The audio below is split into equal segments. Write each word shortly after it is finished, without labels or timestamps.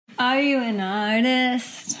Are you an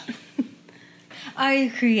artist? Are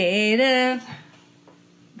you creative?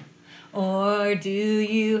 Or do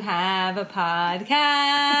you have a podcast?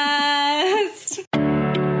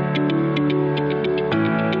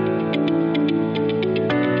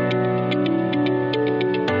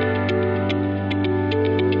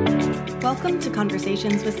 Welcome to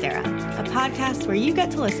Conversations with Sarah, a podcast where you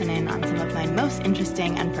get to listen in on some of my most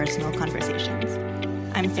interesting and personal conversations.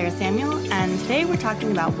 I'm Sarah Samuel, and today we're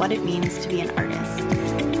talking about what it means to be an artist.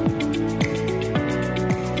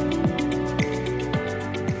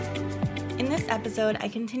 In this episode, I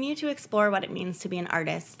continue to explore what it means to be an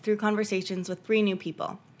artist through conversations with 3 new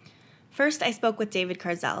people. First, I spoke with David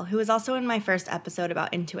Carzel, who was also in my first episode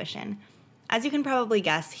about intuition. As you can probably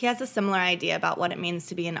guess, he has a similar idea about what it means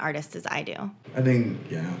to be an artist as I do. I think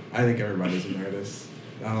everybody's an artist.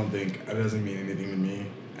 I don't think, it doesn't mean anything to me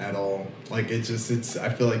at all. Like, I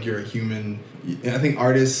feel like you're a human. I think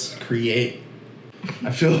artists create. I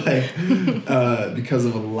feel like because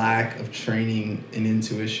of a lack of training and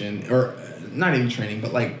intuition, or not even training,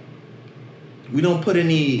 but like, we don't put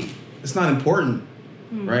any, it's not important,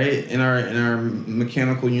 right? In our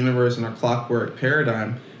mechanical universe, in our clockwork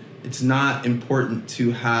paradigm, it's not important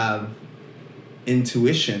to have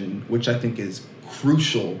intuition, which I think is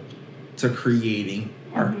crucial to creating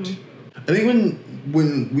art. Mm-hmm. I think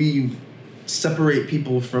when we separate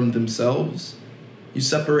people from themselves, you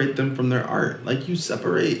separate them from their art. Like, you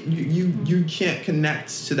can't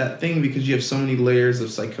connect to that thing because you have so many layers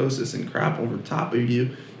of psychosis and crap over top of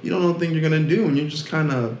you. You don't know what thing you're gonna do, and you're just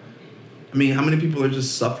kind of, I mean, how many people are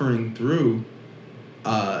just suffering through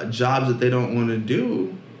jobs that they don't want to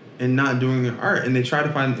do and not doing their art, and they try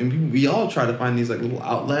to find, and we all try to find these like little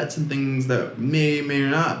outlets and things that may or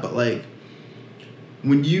not, but like,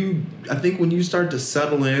 I think when you start to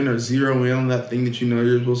settle in or zero in on that thing that you know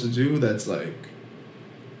you're supposed to do, that's like,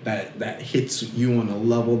 that hits you on a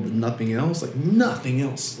level that nothing else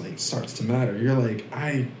like starts to matter. You're like,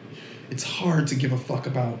 it's hard to give a fuck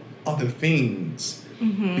about other things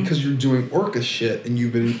because you're doing orca shit and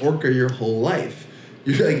you've been an orca your whole life.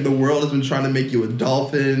 You're like, the world has been trying to make you a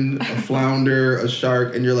dolphin, a flounder, a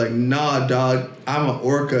shark, and you're like, nah, dog, I'm an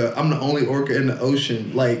orca. I'm the only orca in the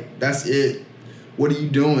ocean. Like, that's it. What are you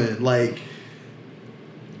doing? Like,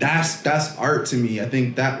 that's art to me. I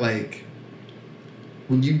think that, like,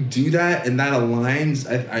 when you do that and that aligns,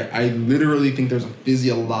 I literally think there's a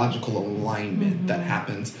physiological alignment that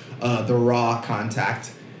happens. The raw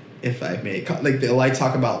contact, if I may. Like, they like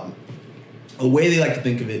talk about, the way they like to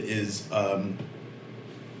think of it is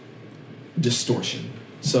distortion.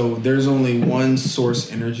 So there's only one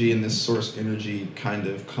source energy, and this source energy kind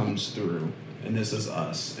of comes through, and this is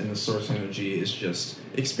us, and the source energy is just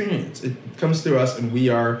experience. It comes through us, and we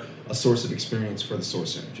are a source of experience for the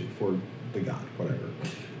source energy, for the God, whatever.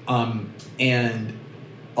 And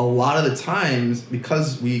a lot of the times,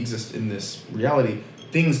 because we exist in this reality,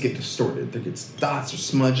 things get distorted. There gets dots or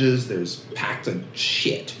smudges, there's packed of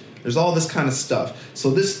shit, there's all this kind of stuff.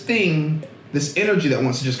 So this thing, this energy that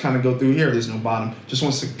wants to just kind of go through here, there's no bottom, just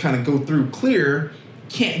wants to kind of go through clear,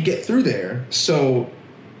 can't get through there. So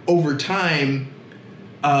over time,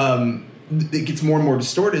 it gets more and more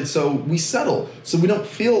distorted. So we settle. So we don't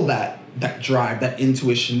feel that drive, that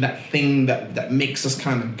intuition, that thing that makes us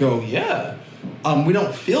kind of go, yeah. We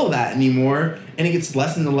don't feel that anymore. And it gets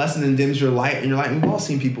less and less and dims your light. And you're like, we've all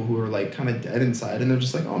seen people who are like kind of dead inside. And they're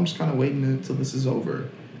just like, oh, I'm just kind of waiting until this is over.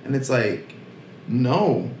 And it's like,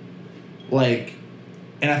 no. Like,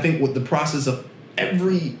 and I think with the process of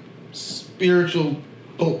every spiritual,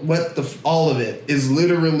 all of it is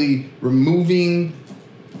literally removing,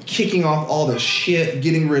 kicking off all the shit,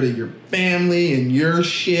 getting rid of your family and your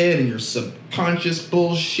shit and your subconscious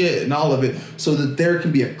bullshit and all of it, so that there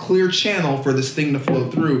can be a clear channel for this thing to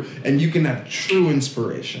flow through, and you can have true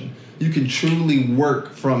inspiration. You can truly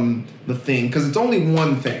work from the thing, because it's only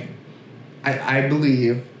one thing. I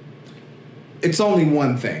believe it's only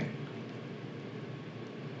one thing.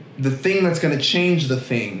 The thing that's going to change the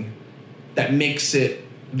thing that makes it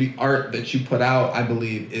the art that you put out, I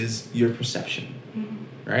believe, is your perception.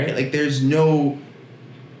 Right? Like, there's no...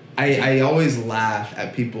 I always laugh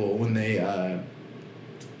at people when they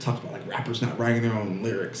talk about, like, rappers not writing their own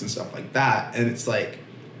lyrics and stuff like that. And it's like,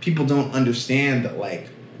 people don't understand that, like,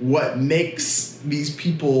 what makes these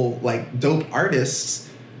people, like, dope artists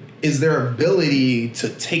is their ability to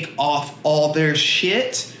take off all their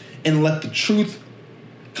shit and let the truth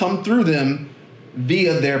come through them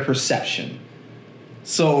via their perception.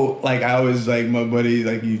 So, like, I always, like, my buddy,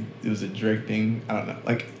 like, it was a Drake thing. I don't know.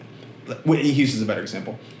 Like, Whitney Houston's a better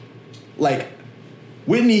example. Like,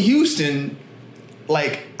 Whitney Houston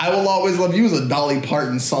Like, I Will Always Love You is a Dolly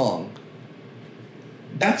Parton song.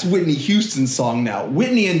 That's Whitney Houston's song now.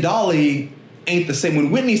 Whitney and Dolly ain't the same.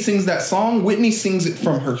 When Whitney sings that song, Whitney sings it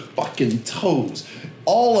from her fucking toes.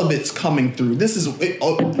 All of it's coming through. This is,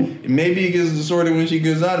 maybe it gets distorted when she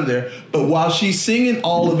goes out of there, but while she's singing,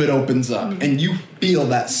 all of it opens up, and you feel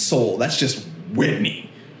that soul. That's just Whitney.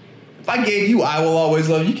 If I gave you I Will Always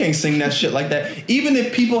Love You, you can't sing that shit like that. Even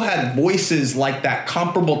if people had voices like that,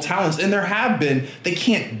 comparable talents, and there have been, they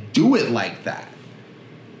can't do it like that.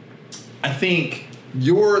 I think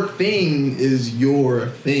your thing is your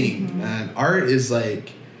thing, man. Art is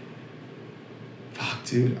like, fuck,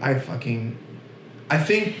 dude, I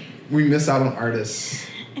think we miss out on artists.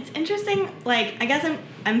 It's interesting. Like, I guess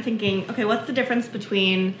I'm thinking, okay, what's the difference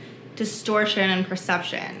between distortion and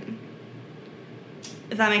perception?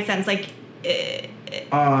 If that makes sense. Like, Yeah.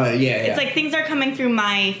 It's like things are coming through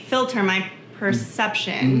my filter, my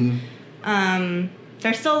perception.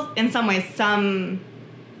 There's still, in some ways, some,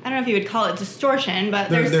 I don't know if you would call it distortion, but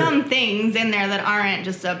there's some things in there that aren't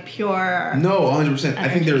just a pure... No, 100%. I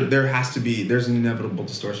think there has to be, there's an inevitable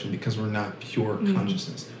distortion because we're not pure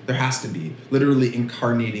consciousness. There has to be. Literally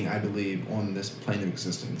incarnating, I believe, on this plane of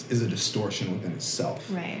existence is a distortion within itself.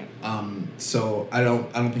 Right. So I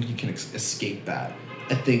don't think you can escape that.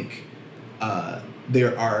 I think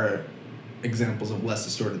there are examples of less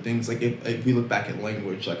distorted things. Like if we look back at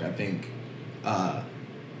language, like I think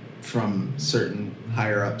from certain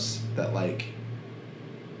higher ups that like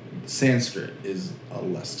Sanskrit is a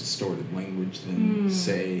less distorted language than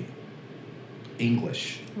say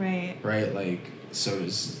English. Right. Right? Like so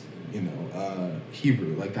is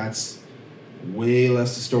Hebrew. Like that's way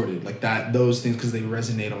less distorted. Like that those things because they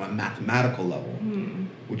resonate on a mathematical level,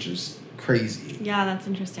 which is crazy. Yeah, that's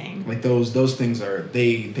interesting. Like those things are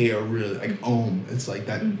they are really like it's like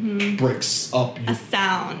that breaks up a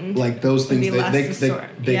sound. Like those things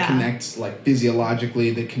they yeah. connect like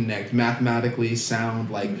physiologically, they connect mathematically,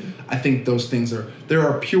 sound like I think those things there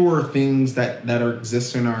are pure things that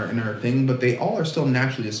exist in our thing, but they all are still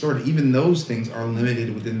naturally distorted. Even those things are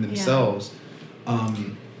limited within themselves. Yeah.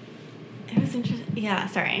 It was interesting. Yeah,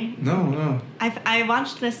 sorry. No. I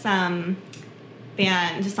watched this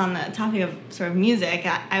band, just on the topic of sort of music.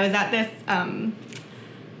 I was at this, I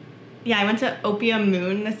went to Opium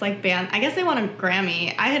Moon, this like band. I guess they won a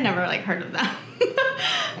Grammy. I had never like heard of them.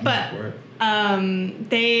 But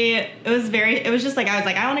it was just like, I was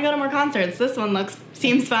like, I want to go to more concerts. This one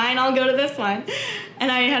seems fine. I'll go to this one.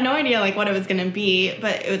 And I had no idea like what it was going to be,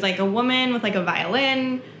 but it was like a woman with like a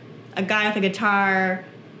violin, a guy with a guitar,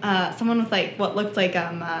 someone with like what looked like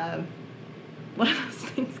what are those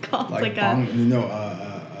things called? Like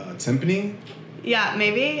timpani? Yeah,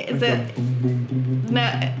 maybe. Is like it? Boom, boom, boom, boom,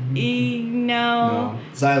 boom, No.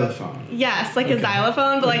 Xylophone. Yes, like a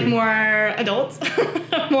xylophone, but like more adult,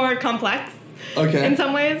 more complex. Okay. In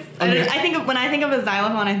some ways, Okay. I think when I think of a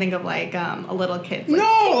xylophone, I think of like a little kid.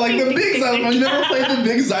 Like, the big xylophone. You never played the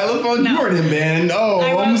big xylophone? No. You weren't in band. Oh,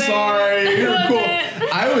 I'm sorry. You're cool.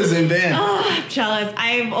 I was in band. Oh, I'm jealous.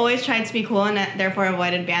 I've always tried to be cool and therefore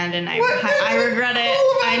avoided band, and I regret it.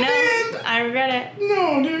 I know. Band? I regret it.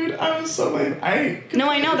 No, dude. I was so lame. No,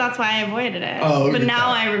 I know. That's why I avoided it. Oh, okay. But now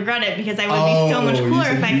I regret it because I would be so much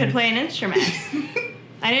cooler if I could play an instrument.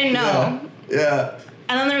 I didn't know. Yeah.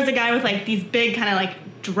 And then there was a guy with like these big kind of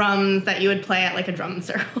like drums that you would play at like a drum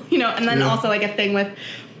circle, and then also like a thing with,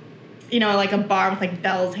 like a bar with like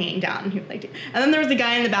bells hanging down. And then there was a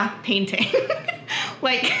guy in the back painting,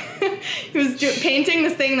 like he was painting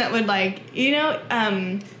this thing that would like, he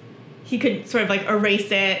could sort of like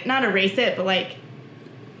not erase it, but like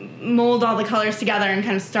mold all the colors together and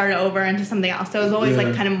kind of start over into something else. So it was always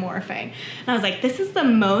like kind of morphing. And I was like, this is the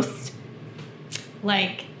most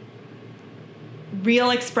like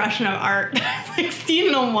real expression of art like seen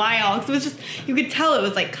in a while. Because it was just, you could tell it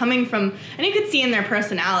was like coming from, and you could see in their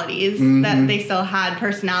personalities that they still had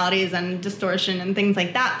personalities and distortion and things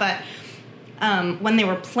like that. But when they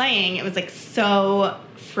were playing, it was like so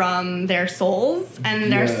from their souls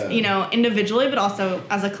and their, individually, but also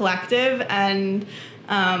as a collective. And,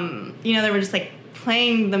 they were just like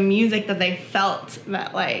playing the music that they felt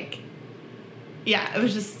that like, yeah, it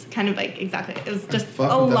was just kind of like, exactly. It was just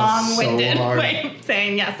a long-winded way of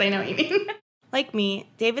saying, yes, I know what you mean. Like me,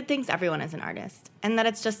 David thinks everyone is an artist, and that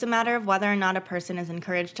it's just a matter of whether or not a person is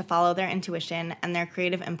encouraged to follow their intuition and their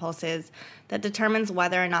creative impulses that determines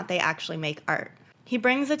whether or not they actually make art. He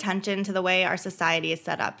brings attention to the way our society is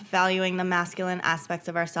set up, valuing the masculine aspects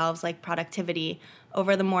of ourselves like productivity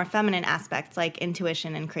over the more feminine aspects like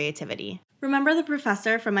intuition and creativity. Remember the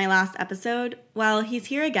professor from my last episode? Well, he's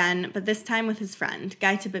here again, but this time with his friend,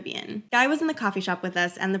 Guy Tabibian. Guy was in the coffee shop with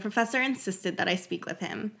us, and the professor insisted that I speak with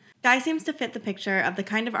him. Guy seems to fit the picture of the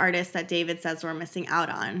kind of artist that David says we're missing out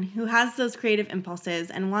on, who has those creative impulses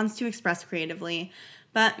and wants to express creatively,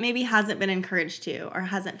 but maybe hasn't been encouraged to or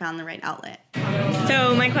hasn't found the right outlet.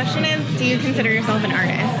 So my question is, do you consider yourself an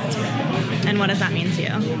artist? And what does that mean to you?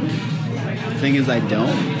 The thing is, I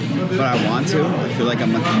don't, but I want to. I feel like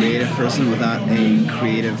I'm a creative person without a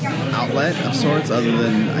creative outlet of sorts, other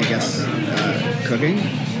than, I guess, cooking.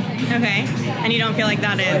 Okay. And you don't feel like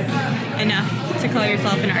that is enough to call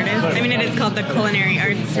yourself an artist? I mean, it is called the culinary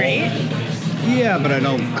arts, right? Yeah, but I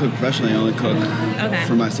don't cook professionally. I only cook Okay.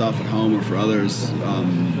 for myself at home or for others,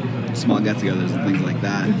 small get-togethers and things like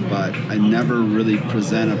that. But I never really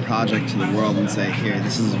present a project to the world and say, here,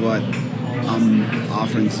 this is what I'm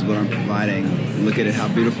offering, this is what I'm providing. Look at it, how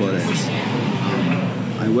beautiful it is.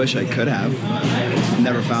 I wish I could have. I've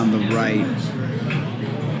never found the right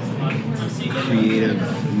creative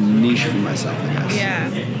niche for myself, I guess. Yeah.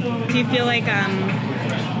 Do you feel like,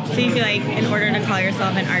 in order to call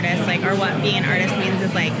yourself an artist, like, or what being an artist means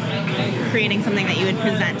is like creating something that you would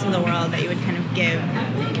present to the world, that you would kind of give,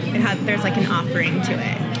 there's like an offering to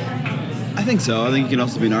it? I think so. I think you can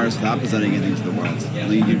also be an artist without presenting anything to the world. I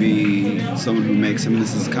think you could be someone who makes,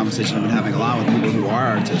 this is a conversation I've been having a lot with people who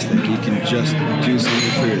are artistic. You can just do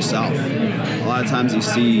something for yourself. A lot of times you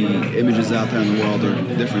see images out there in the world or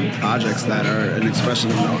different projects that are an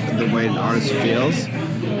expression of the way an artist feels.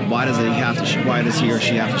 Why does he or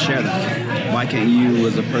she have to share that? Why can't you,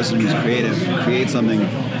 as a person who's creative, create something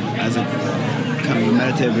as a kind of a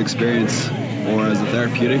meditative experience or as a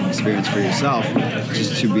therapeutic experience for yourself,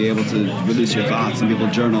 just to be able to release your thoughts? Some people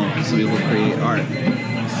journal, some people create art.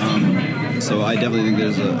 So I definitely think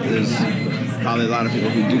there's probably a lot of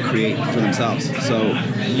people who do create for themselves. So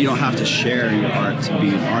you don't have to share your art to be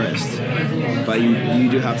an artist, but you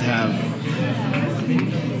do have to have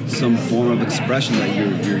some form of expression that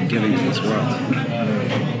you're giving to this world.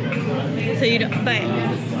 So you don't, but...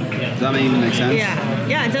 Does that even make sense?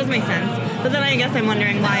 Yeah, it does make sense. But then I guess I'm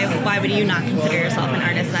wondering why would you not consider yourself an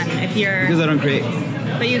artist then, if you're... Because I don't create.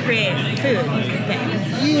 But you create food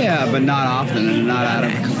things. Yeah, but not often and not out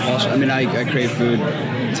of compulsion. I mean, I create food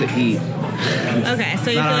to eat. Okay, so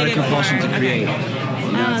you not feel out like of compulsion it's more, to create.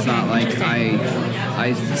 It's not like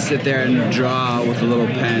I sit there and draw with a little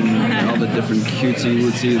pen and all the different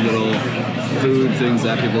cutesy-wootsy little food things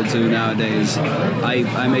that people do nowadays.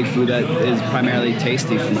 I make food that is primarily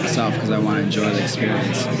tasty for myself because I want to enjoy the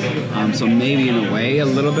experience. So maybe in a way a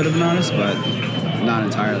little bit of an artist, but not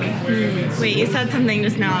entirely. Wait, you said something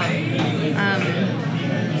just now.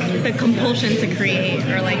 The compulsion to create,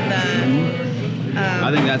 or like the...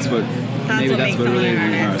 I think that's what makes someone really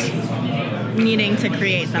an is artist. Needing to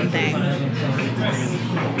create something.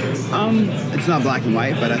 It's not black and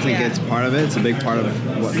white, but I think it's part of it. It's a big part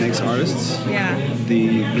of what makes artists. Yeah.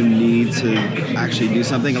 The need to actually do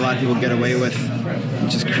something. A lot of people get away with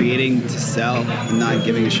just creating to sell and not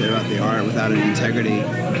giving a shit about the art without any integrity.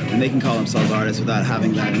 And they can call themselves artists without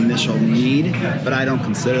having that initial need, but I don't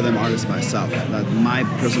consider them artists myself. My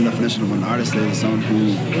personal definition of what an artist is someone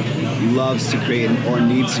who loves to create or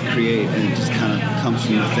needs to create, and it just kind of comes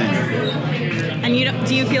from within. And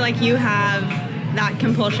do you feel like you have that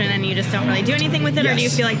compulsion and you just don't really do anything with it, Yes. or do you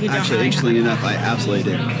feel like you don't Actually, really interestingly enough, I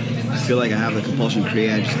absolutely do. I feel like I have the compulsion to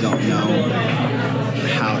create, I just don't know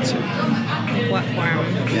how to. what form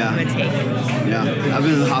Yeah. it would take? Yeah, I've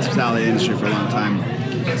been in the hospitality industry for a long time,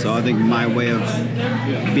 so I think my way of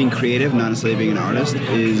being creative, not necessarily being an artist,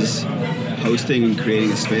 is hosting and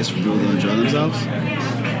creating a space for people to enjoy themselves.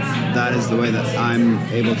 That is the way that I'm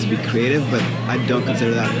able to be creative, but I don't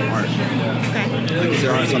consider that art. Okay. I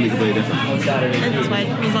consider art something completely different. That's what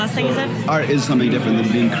was the last thing you said? Art is something different than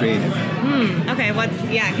being creative. Okay,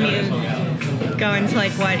 can you go into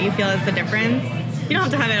like what you feel is the difference? You don't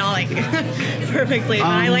have to have it all like perfectly, but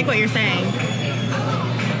I like what you're saying.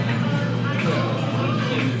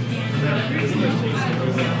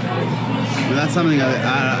 And that's something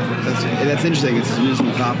that's interesting. It's just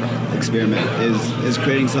a thought experiment. Is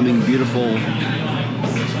creating something beautiful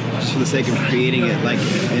just for the sake of creating it, like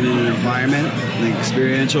in an environment, an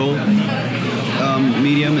experiential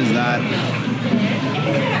medium. Is that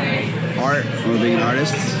art or being an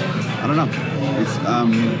artist? I don't know. It's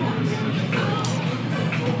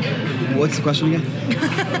what's the question again?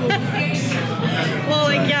 Well,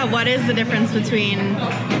 what is the difference between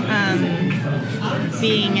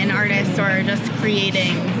being an artist or just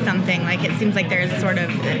creating something? Like, it seems like there's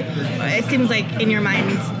it seems like in your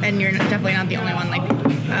mind, and you're definitely not the only one, like,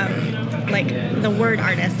 like the word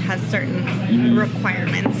artist has certain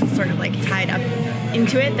requirements sort of like tied up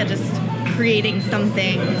into it that just creating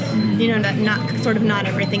something, that not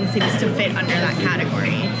everything seems to fit under that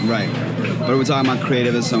category. Right. But are we talking about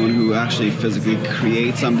creative as someone who actually physically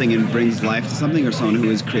creates something and brings life to something, or someone who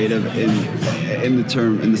is creative in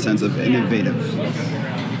the sense of innovative?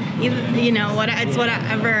 It's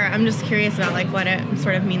whatever. I'm just curious about like what it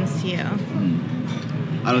sort of means to you.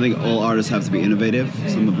 I don't think all artists have to be innovative.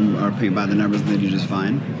 Some of them are paid by the numbers and they do just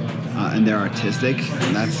fine. And they're artistic,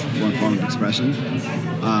 and that's one form of expression.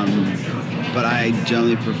 But I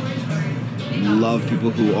generally love people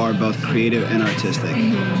who are both creative and artistic.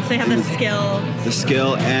 So they have the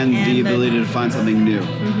skill and the ability to find something new.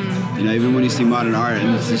 Even when you see modern art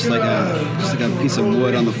and it's just like a piece of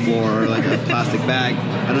wood on the floor or like a plastic bag.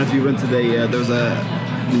 I don't know if you went to there was an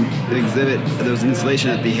exhibit, there was an installation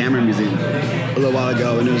at the Hammer Museum a little while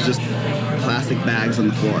ago, and it was just plastic bags on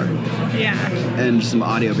the floor. Yeah. And just some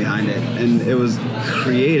audio behind it. And it was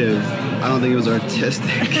creative. I don't think it was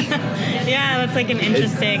artistic. Yeah, that's like an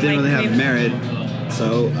interesting... It didn't really have merit.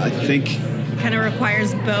 So I think... kind of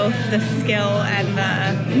requires both the skill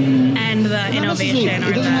and the innovation.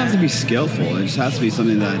 It doesn't have to be skillful. It just has to be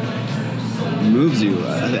something that moves you.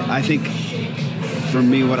 I think for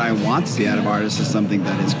me, what I want to see out of artists is something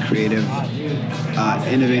that is creative,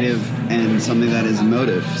 innovative, and something that is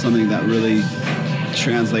emotive, something that really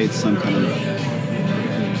translates some kind of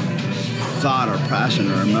thought or passion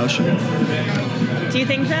or emotion. Do you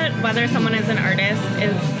think that whether someone is an artist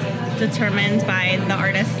is determined by the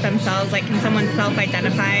artists themselves? Like, can someone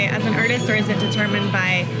self-identify as an artist, or is it determined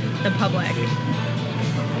by the public?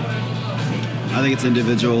 I think it's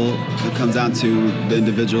individual. It comes down to the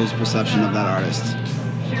individual's perception of that artist,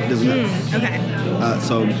 doesn't it? Okay.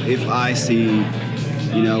 So if I see,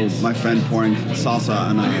 my friend pouring salsa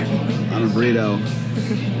on a burrito,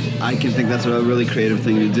 I can think that's a really creative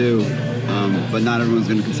thing to do, but not everyone's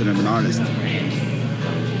going to consider him an artist.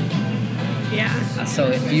 Yeah. So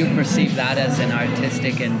if you perceive that as an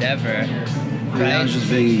artistic endeavor, right? I was just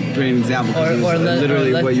bringing an example because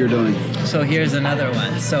literally what you're doing. So here's another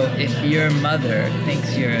one. So if your mother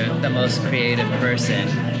thinks you're the most creative person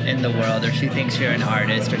in the world, or she thinks you're an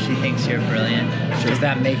artist, or she thinks you're brilliant, does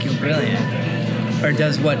that make you brilliant? Or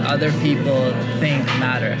does what other people think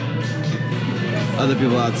matter? Other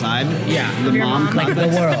people outside? Yeah. The mom like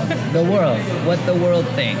context? the world. What the world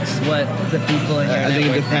thinks. What the people in your I think it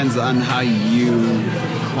network depends on how you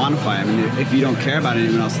quantify. I mean, if you don't care about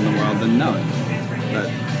anyone else in the world, then no. But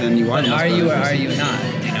then you are. But are you or are you not?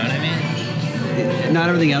 You know what I mean? Not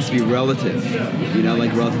everything has to be relative.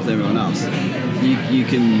 Like relative to everyone else. You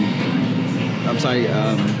can. I'm sorry.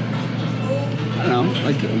 I don't know.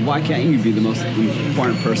 Like, why can't you be the most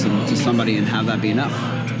important person to somebody and have that be enough?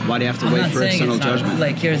 Why do you have to wait for external judgment?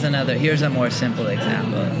 Like, here's a more simple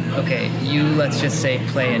example. Okay, you, let's just say,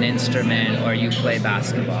 play an instrument, or you play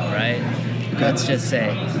basketball, right? Okay. Let's just say.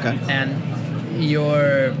 Okay. And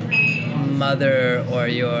your mother or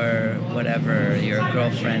your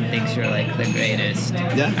girlfriend thinks you're like the greatest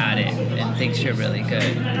at it and thinks you're really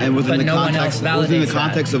good. And within the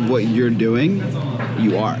context of what you're doing,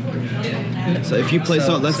 you are. So if you play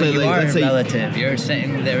let's say relative. You're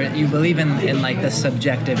saying you believe in like the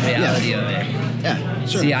subjective reality of it. Yeah,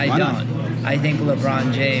 sure. See, I Why don't. not? I think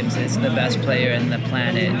LeBron James is the best player in the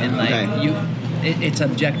planet, and like it's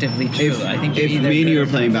objectively true. I think if me and you were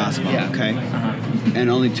playing basketball, okay, and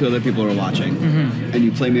only two other people are watching, and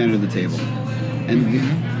you play me under the table,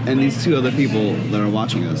 and these two other people that are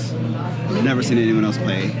watching us have never seen anyone else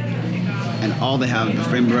play. And all they have, the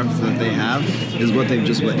frame of reference that they have, is what they've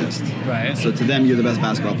just witnessed. Right. So to them, you're the best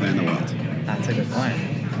basketball player in the world. That's a good point.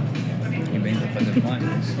 He brings up a good point.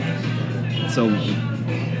 So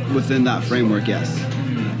within that framework, yes.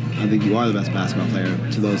 I think you are the best basketball player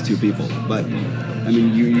to those two people. But, I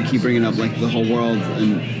mean, you keep bringing up, like, the whole world,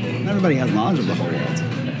 and everybody has knowledge of the whole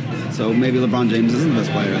world. So maybe LeBron James isn't the best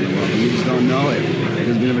player in the world, and we just don't know it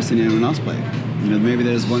because we've never seen anyone else play. Maybe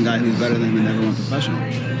there's one guy who's better than him and never went professional.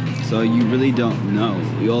 So you really don't know.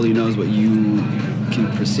 All you know is what you can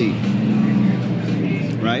perceive,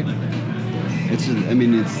 right? It's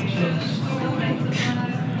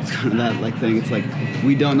kind of that like thing. It's like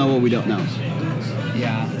we don't know what we don't know.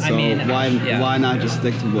 Yeah. So why not just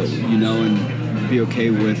stick to what you know and be okay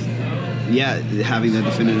with having the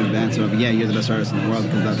definitive answer of you're the best artist in the world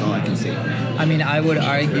because that's all I can see. I mean, I would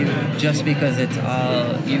argue just because it's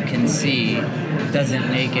all you can see doesn't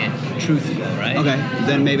make it truthful, right? Okay,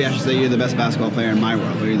 then maybe I should say you're the best basketball player in my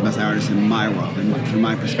world, or you're the best artist in my world, from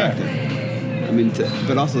my perspective. Sure. I mean,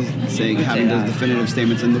 but also saying having those definitive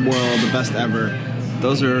statements in the world, the best ever,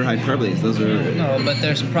 those are hyperboles. Those are No, but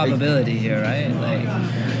there's probability here, right? Like,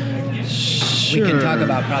 we can talk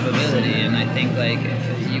about probability, and I think like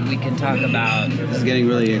we can talk about. This is getting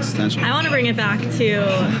really existential. I want to bring it back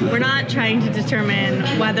to, we're not trying to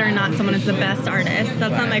determine whether or not someone is the best artist.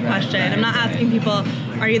 That's not my question. I'm not asking people,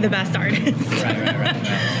 are you the best artist?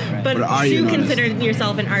 Right. But are do you you an consider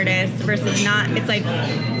yourself an artist versus not? It's like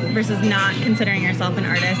versus not considering yourself an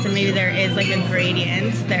artist, and maybe there is like a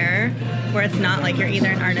gradient there where it's not like you're either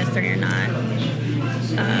an artist or you're not.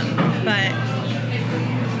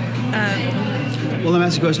 Well, let me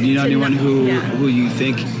ask you a question. Do you know So anyone no- who yeah. who you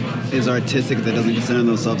think is artistic that doesn't consider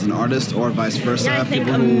themselves an artist, or vice versa? Yeah, I think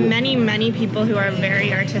People who many people who are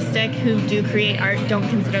very artistic who do create art don't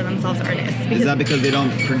consider themselves artists. is that because they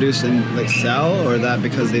don't produce and like sell, or that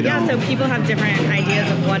because they don't? Yeah, so people have different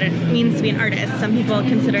ideas of what it means to be an artist. Some people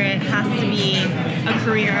consider it has to be a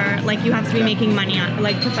career, like you have to be making money on,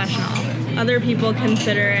 like professional. Other people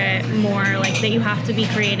consider it more like that you have to be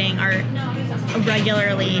creating art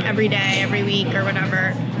regularly, every day, every week, or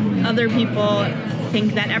whatever. Other people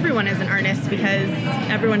think that everyone is an artist because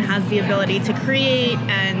everyone has the ability to create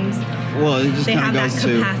and Well, it just they kind have of that goes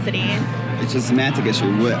to capacity. it's a semantic issue.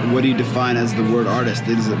 What do you define as the word artist?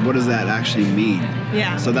 What does that actually mean?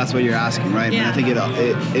 Yeah. So that's what you're asking, right? Yeah. And I think it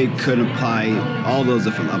could apply all those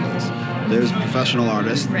different levels. There's professional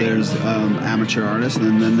artists, Right. there's amateur artists,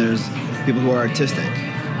 and then there's people who are artistic,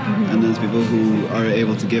 and there's people who are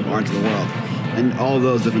able to give art to the world. And all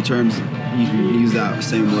those different terms, you can use that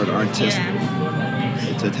same word, artist, Yeah.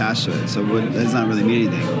 to attach to it. So it does not really mean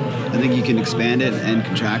anything. I think you can expand it and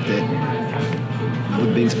contract it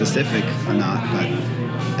with being specific or not, but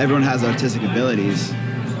everyone has artistic abilities.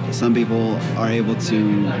 Some people are able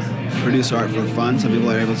to produce art for fun. Some people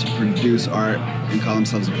are able to produce art and call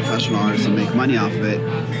themselves a professional artist and make money off of it.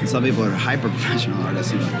 And some people are hyper-professional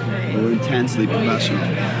artists. We're intensely professional.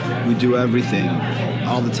 We do everything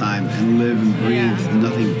all the time and live and breathe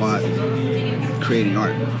nothing but creating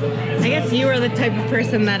art. I guess you are the type of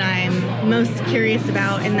person that I'm most curious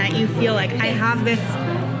about in that you feel like I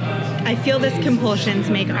feel this compulsion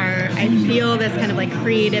to make art. I feel this kind of like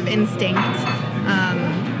creative instinct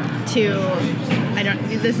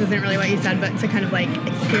this isn't really what you said, but to kind of like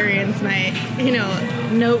experience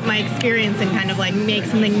note my experience and kind of like make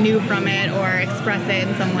something new from it or express it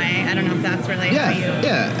in some way. I don't know if that's really how you.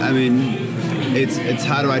 Yeah. I mean, it's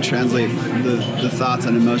how do I translate the thoughts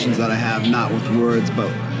and emotions that I have, not with words,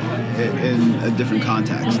 but in a different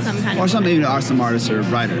context. Or some artists are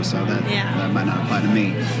writers, so that might not apply to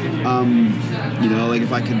me. Like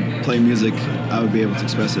if I could play music, I would be able to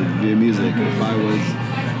express it via music. If I was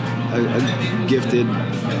a gifted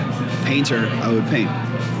painter, I would paint.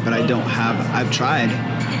 But I've tried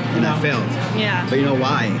and I failed. Yeah. But you know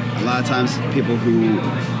why? A lot of times people who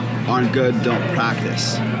aren't good don't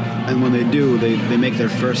practice. And when they do, they make their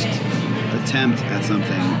first attempt at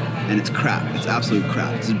something and it's crap. It's absolute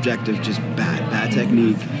crap. It's objective, just bad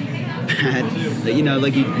technique, bad.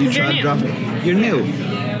 Like you try to drop it. You're new.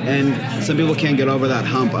 And some people can't get over that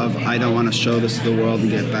hump of I don't want to show this to the world and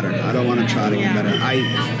get better. I don't want to try to get better.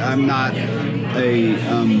 I'm not a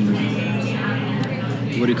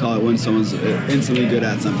what do you call it when someone's instantly good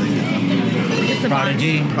at something? It's a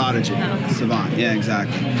Prodigy. Prodigy. Savant. Yeah,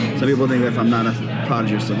 exactly. Some people think that if I'm not a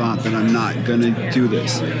prodigy or savant, then I'm not gonna do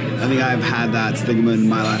this. I think I've had that stigma in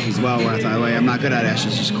my life as well, where I thought, wait, I'm not good at it, I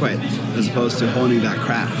should just quit, as opposed to honing that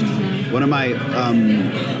craft. One of my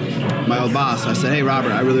old boss, I said, hey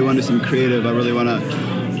Robert, I really want to do something creative. I really want to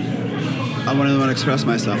express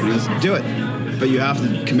myself. And he goes, do it. But you have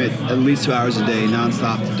to commit at least 2 hours a day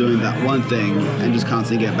nonstop to doing that one thing and just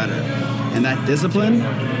constantly get better. And that discipline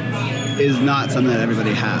is not something that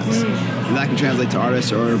everybody has. And that can translate to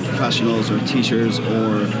artists or professionals or teachers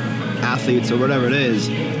or athletes or whatever it is.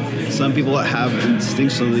 Some people have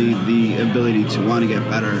instinctually the ability to want to get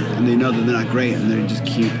better, and they know that they're not great, and they just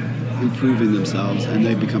keep improving themselves, and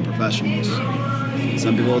they become professionals.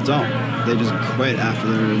 Some people don't. They just quit after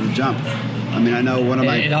the jump. I mean, I know one of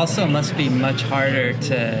my... It also must be much harder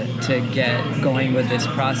to get going with this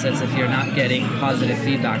process if you're not getting positive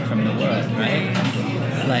feedback from the world, right?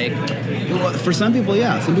 Like... Well, for some people,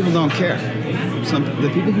 yeah. Some people don't care. The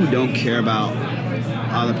people who don't care about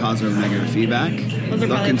either positive or negative feedback,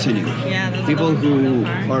 they'll continue. Yeah, people who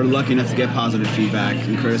are lucky enough to get positive feedback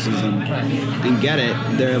and criticism and get it,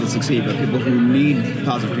 they're able to succeed. But people who need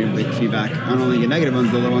positive feedback and only get negative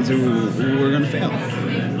ones, they're the ones who are going to fail.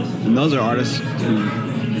 And those are artists who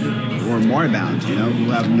or moribund, who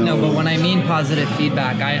have no. No, but when I mean positive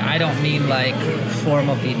feedback, I don't mean like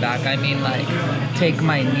formal feedback. I mean like, take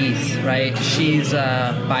my niece, right? She's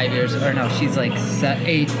she's like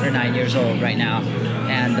 8 or 9 years old right now,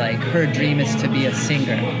 and like her dream is to be a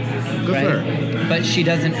singer. Good right? for her. But she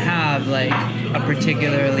doesn't have like a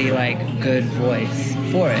particularly like good voice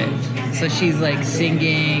for it. So she's like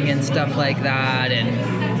singing and stuff like that, and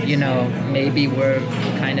maybe we're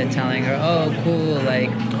kind of telling her, oh, cool, like,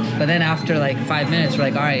 but then after like 5 minutes, we're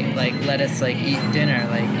like, all right, like, let us like eat dinner,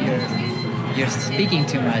 like you're speaking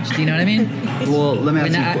too much. Do you know what I mean? Well, let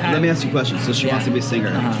me ask you a question. So she wants to be a singer.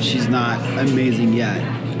 Uh-huh. She's not amazing yet.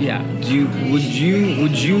 Yeah. Would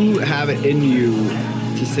you have it in you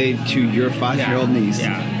to say to your 5-year-old niece,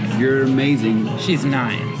 you're amazing? She's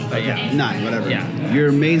 9. But yeah. 9, whatever. Yeah. You're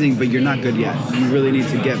amazing, but you're not good yet. You really need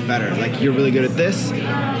to get better. Like, you're really good at this,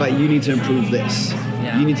 but you need to improve this.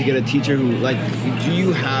 Yeah. You need to get a teacher who, like, do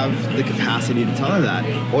you have the capacity to tell her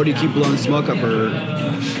that? Or do you keep blowing smoke up her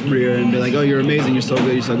rear and be like, oh, you're amazing, you're so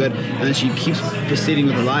good, you're so good. And then she keeps proceeding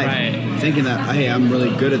with her life, thinking that, hey, I'm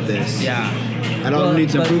really good at this. Yeah. I don't need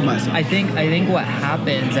to improve myself. I think what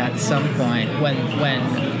happens at some point when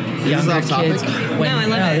Is younger this off topic?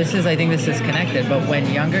 kids, I think this is connected, but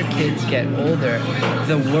when younger kids get older,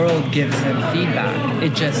 the world gives them feedback.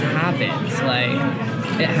 It just happens. Like,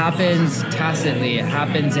 it happens tacitly, it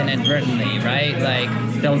happens inadvertently, right? Like,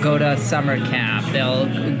 they'll go to summer camp, they'll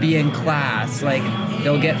be in class, like,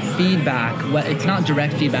 they'll get feedback. It's not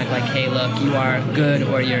direct feedback like, hey, look, you are good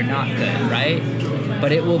or you're not good, right?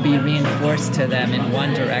 But it will be reinforced to them in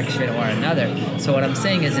one direction or another. So what I'm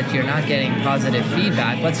saying is, if you're not getting positive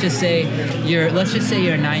feedback, let's just say you're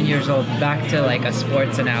 9 years old, back to like a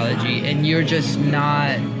sports analogy, and you're just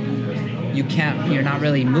not, you're not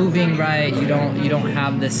really moving right, you don't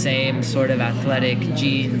have the same sort of athletic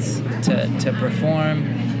genes to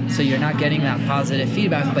perform. So you're not getting that positive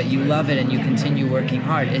feedback, but you love it and you continue working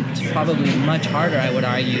hard. It's probably much harder, I would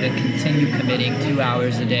argue, to continue committing 2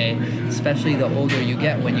 hours a day, especially the older you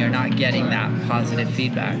get, when you're not getting that positive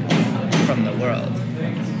feedback from the world.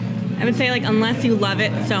 I would say, like, unless you love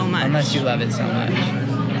it so much. Unless you love it so much.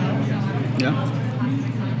 Yeah.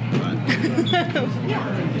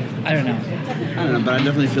 I don't know, but I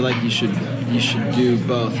definitely feel like you should do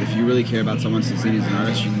both. If you really care about someone succeeding as an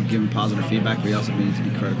artist, you can give them positive feedback, but you also need to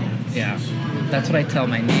be critical. Yeah. That's what I tell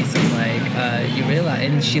my niece. I'm like, you realize,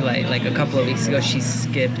 and she like a couple of weeks ago, she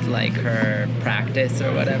skipped like her practice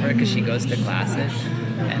or whatever because she goes to classes.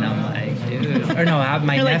 And I'm like, dude, or no,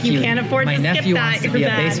 my You're nephew. Like, you can't afford my to nephew skip that. wants to be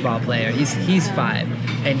a baseball player. He's 5,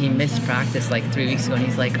 and he missed practice like 3 weeks ago. And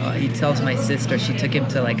he's like, he tells my sister, she took him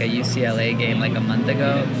to like a UCLA game like a month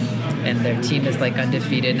ago, and their team is like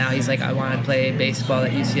undefeated now. He's like, I want to play baseball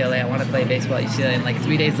at UCLA. I want to play baseball at UCLA. And like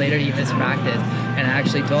 3 days later, he missed practice. And I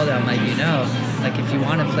actually told him, I'm like, like if you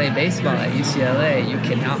want to play baseball at UCLA, you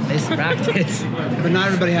cannot miss practice. But not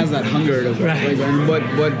everybody has that hunger to Right. like, and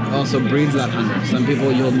what also breeds that hunger? Some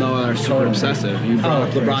people you'll know are super obsessive. You brought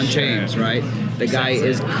up for LeBron sure. James, right? The guy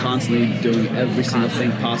is constantly doing every single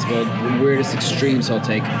thing possible. The weirdest extremes he'll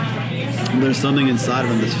take. And there's something inside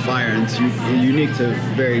of him, this fire, and it's unique to a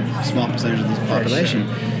very small percentage of this population.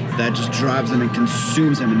 That just drives him and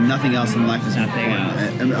consumes him, and nothing else in life is more Nothing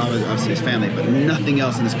important. And obviously his family, but nothing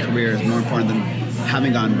else in his career is more important than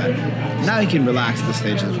having gotten better. Now he can relax at this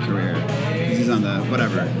stage of his career because he's on the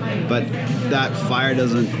whatever, but that fire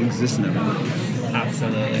doesn't exist in everyone.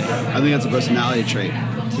 Absolutely. I think that's a personality trait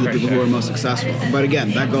to the For people sure. who are most successful. But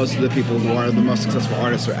again, that goes to the people who are the most successful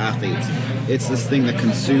artists or athletes. It's this thing that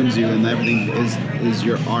consumes you, and everything is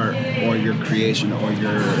your art or your creation or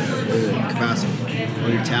your capacity or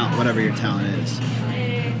your talent, whatever your talent is.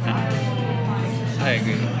 I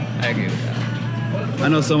agree with that. I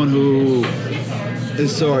know someone who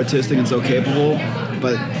is so artistic and so capable,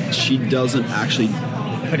 but she doesn't actually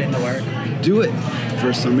Put in the work. do it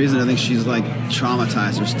for some reason. I think she's like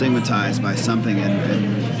traumatized or stigmatized by something,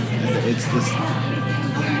 and it's this,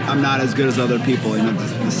 I'm not as good as other people,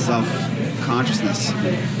 this self-consciousness,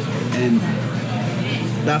 and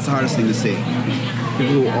that's the hardest thing to see.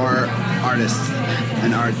 People who are artists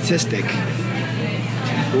and artistic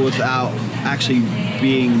without actually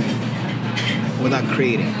without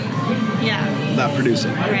creating, Yeah. without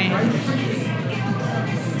producing. Right.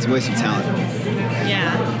 It's a waste of talent.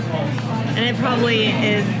 Yeah. And it probably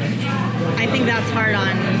is, I think that's hard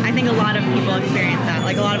on, I think a lot of people experience that.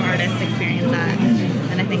 Like, a lot of artists experience that.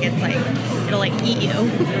 And I think it's like, it'll like eat you.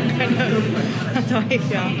 Kind of. That's how I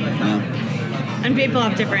feel. And people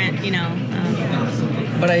have different,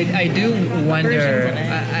 But I do wonder, Versions of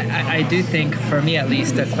it. I do think, for me at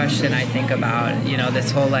least, a question I think about, you know,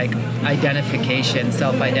 this whole like identification,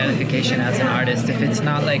 self-identification as an artist, if it's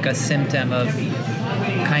not like a symptom of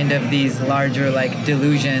kind of these larger like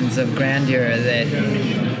delusions of grandeur that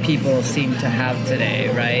people seem to have today,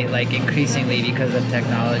 right? Like increasingly because of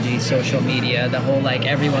technology, social media, the whole like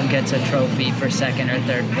everyone gets a trophy for second or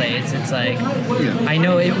third place. It's like, I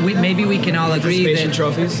know maybe we can all agree Participation that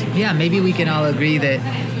trophies. yeah, maybe we can all agree that,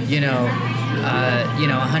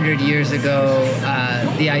 100 years ago,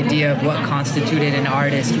 the idea of what constituted an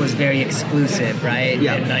artist was very exclusive, right?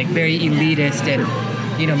 Yeah. And like very elitist and,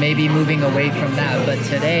 maybe moving away from that. But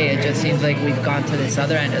today, it just seems like we've gone to this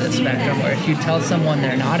other end of the spectrum where if you tell someone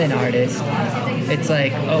they're not an artist, it's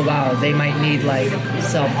like, oh wow, they might need like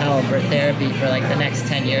self-help or therapy for like the next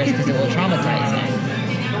 10 years because it will traumatize them.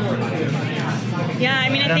 Yeah, I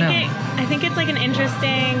mean, I don't know. I think it's like an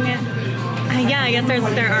interesting. Yeah, I guess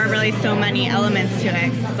there are really so many elements to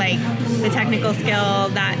it. It's like the technical skill,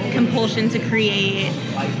 that compulsion to create,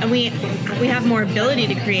 and we have more ability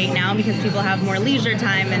to create now because people have more leisure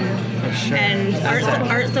time sure. and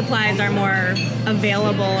art supplies are more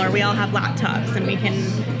available, or we all have laptops and we can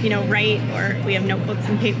write, or we have notebooks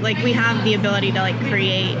and paper. Like we have the ability to like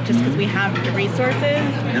create just because we have the resources.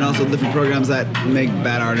 And also different programs that make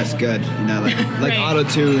bad artists good. Like Right.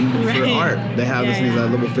 Auto-Tune for Right. art. They have these things that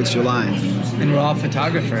will fix your lines. And we're all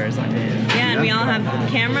photographers. I mean, Yeah, and we all have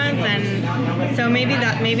cameras, and so maybe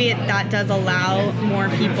that does allow more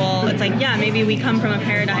people. It's like, yeah, maybe we come from a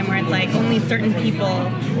paradigm where it's like only certain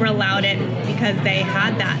people were allowed it because they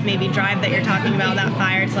had that maybe drive that you're talking about, that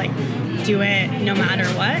fire to like do it no matter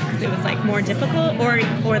what, because it was like more difficult, or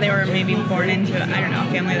they were maybe born into a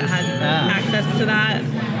family that had access to that.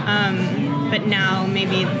 But now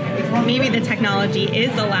maybe the technology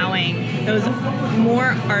is allowing those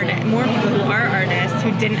more people who are artists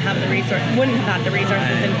who wouldn't have the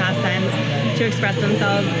resources in past times to express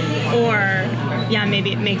themselves, or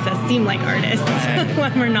maybe it makes us seem like artists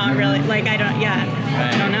when we're not really. Like I don't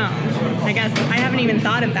know. I guess I haven't even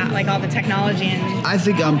thought of that, like all the technology and. I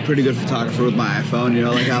think I'm a pretty good photographer with my iPhone.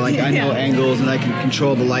 I know angles and I can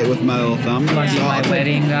control the light with my little thumb. my So I'll take-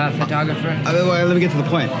 wedding photographer. Let me get to the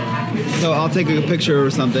point. So I'll take a picture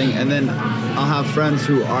or something, and then I'll have friends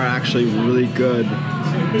who are actually really good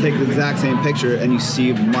take the exact same picture, and you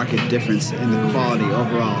see a marked difference in the quality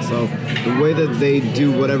overall. So the way that they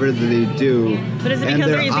do whatever they do, But is it and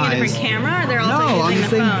because their they're using a different eyes- camera, or they're also No, on using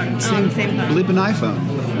the the phone? same The same phone. bleeping iPhone.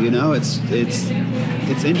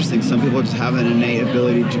 It's interesting. Some people just have an innate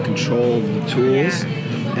ability to control the tools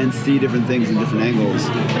and see different things in different angles.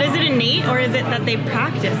 But is it innate, or is it that they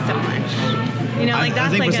practice so much? I That's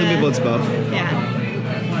think like for some people it's both. Yeah.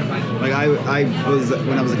 Like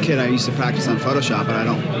when I was a kid, I used to practice on Photoshop, but I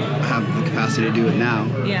don't have the capacity to do it now.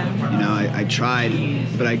 Yeah. I tried,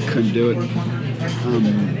 but I couldn't do it.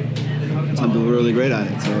 Some people are really great at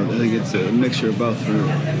it, so I think it's a mixture of both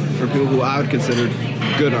for people who I would consider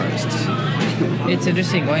good artists. It's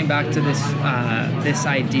interesting going back to this this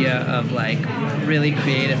idea of like really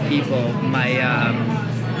creative people.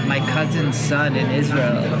 My cousin's son in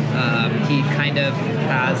Israel, he kind of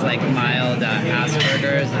has like mild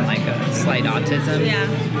Asperger's and like a slight autism.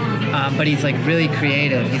 Yeah. But he's like really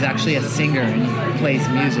creative. He's actually a singer and he plays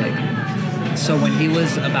music. So when he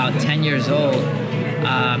was about 10 years old,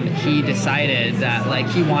 he decided that like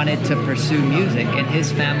he wanted to pursue music, and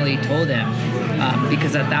his family told him,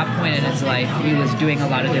 because at that point in his life he was doing a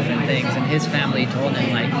lot of different things, and his family told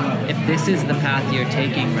him like, if this is the path you're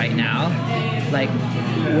taking right now, like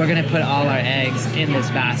we're gonna put all our eggs in this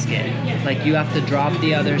basket. Like you have to drop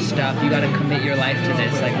the other stuff. You got to commit your life to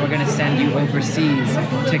this. Like we're gonna send you overseas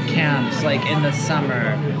to camps, like in the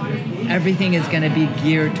summer. Everything is gonna be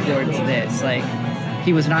geared towards this. Like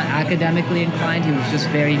he was not academically inclined. He was just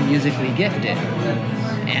very musically gifted.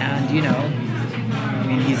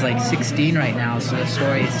 And he's like 16 right now, so the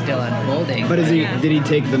story is still unfolding. But did he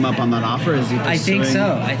take them up on that offer? Is he I think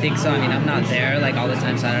pursuing- so. I mean, I'm not there like all the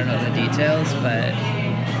time, so I don't know the details, but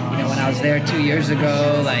when I was there 2 years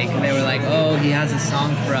ago, like they were like, oh, he has a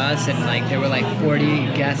song for us, and like there were like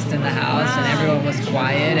 40 guests in the house, and everyone was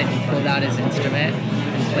quiet, and he pulled out his instrument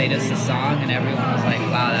and played us the song, and everyone was like,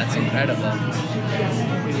 wow, that's incredible.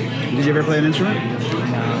 Did you ever play an instrument?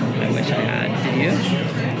 I wish I had. Did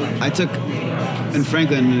you? I took in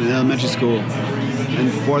Franklin in elementary school. In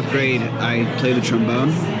 4th grade, I played the trombone,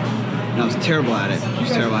 and I was terrible at it.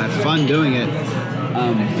 I had fun doing it,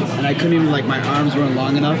 and I couldn't even my arms weren't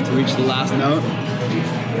long enough to reach the last note.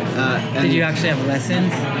 Did you actually have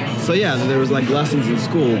lessons? So yeah, there was like lessons in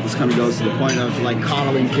school. This kind of goes to the point of like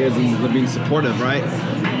coddling kids and being supportive, right?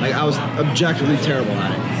 Like I was objectively terrible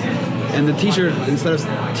at it. And the teacher, instead of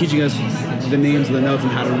teaching us the names of the notes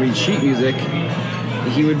and how to read sheet music,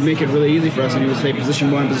 he would make it really easy for us, and he would say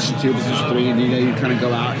position 1, position 2, position 3, and you kind of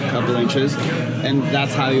go out a couple inches, and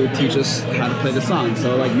that's how he would teach us how to play the song.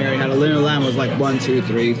 So like Mary Had a Little Lamb was like 1, 2,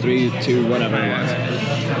 3, 3, 2, whatever it was.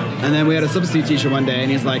 And then we had a substitute teacher one day,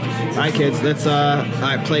 and he's like, all right kids, let's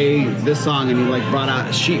play this song, and he like brought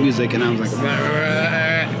out sheet music, and I was like,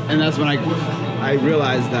 and that's when I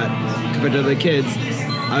realized that compared to the kids,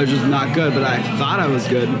 I was just not good, but I thought I was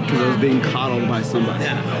good because I was being coddled by somebody.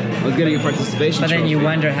 Yeah. I was getting a participation But then trophy. you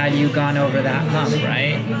wonder, had you gone over that hump,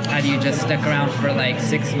 right? Had you just stuck around for like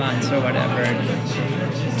 6 months or whatever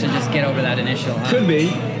to just get over that initial hump? Could be.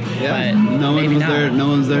 Yeah. But No one maybe was not. there. No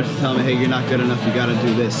one's there to tell me, hey, you're not good enough. You got to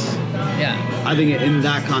do this. Yeah. I think in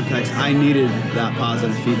that context, I needed that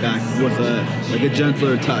positive feedback with a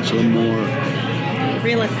gentler touch, a little more.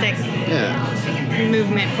 Realistic Yeah.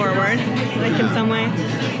 movement forward, like in some way.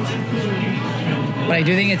 But I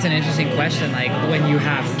do think it's an interesting question, like when you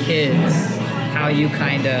have kids, how you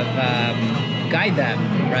kind of guide them,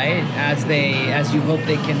 right? As you hope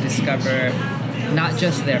they can discover not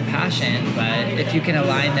just their passion, but if you can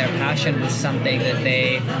align their passion with something that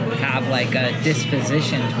they have like a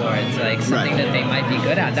disposition towards, like something Right. that they might be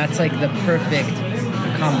good at, that's like the perfect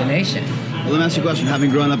combination. Well, let me ask you a question. Having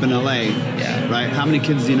grown up in LA, Yeah. right? How many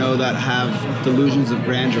kids do you know that have delusions of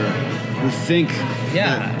grandeur, who think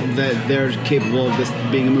Yeah. that they're capable of this,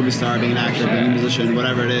 being a movie star, being an actor, being a musician,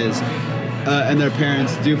 whatever it is, and their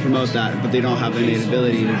parents do promote that, but they don't have the innate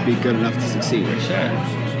ability to be good enough to succeed. Sure.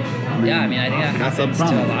 Yeah, I mean, I think that That's a happens to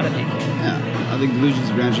problem. a lot of people. Yeah, I think delusions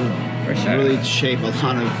of grandeur For sure. really shape a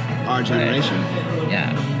lot of our generation.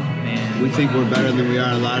 Yeah. Man. We think we're better than we are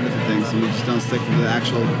in a lot of different things, and we just don't stick to the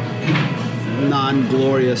actual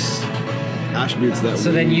non-glorious attributes that So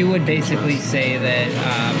we then you would basically say that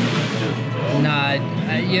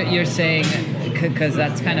you're saying, because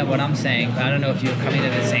that's kind of what I'm saying, but I don't know if you're coming to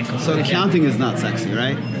the same So conclusion. accounting is not sexy,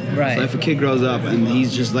 right? Right. So if a kid grows up and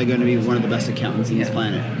he's just like going to be one of the best accountants on this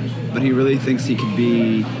planet, but he really thinks he could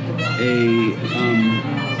be like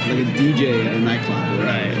a DJ at a nightclub or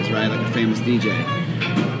whatever it is, right? Like a famous DJ.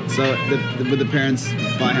 So would the parents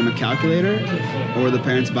buy him a calculator, or would the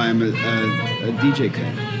parents buy him a DJ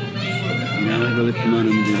kit? You know, like really promote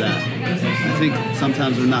him to do that. I think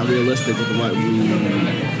sometimes we're not realistic with what we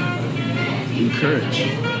encourage.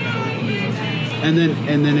 And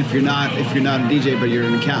then if you're not a DJ but you're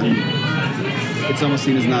an accountant, it's almost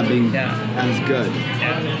seen as not being as good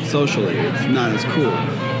socially. It's not as cool.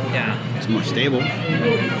 Yeah. It's more stable.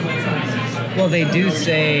 Well, they do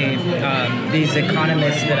say, these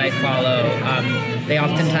economists that I follow, they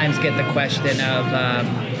oftentimes get the question of,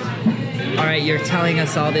 all right, you're telling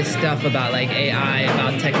us all this stuff about like AI,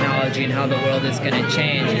 about technology and how the world is going to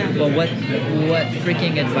change, but what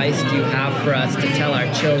freaking advice do you have for us to tell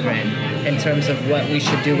our children in terms of what we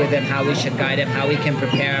should do with them, how we should guide them, how we can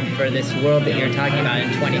prepare them for this world that you're talking about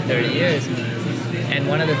in 20, 30 years? And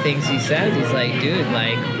one of the things he says, he's like, dude,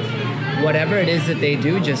 like, whatever it is that they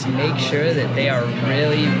do, just make sure that they are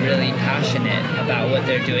really, really passionate about what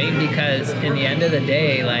they're doing, because in the end of the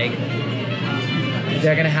day, like,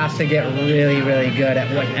 they're going to have to get really, really good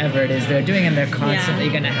at whatever it is they're doing, and they're constantly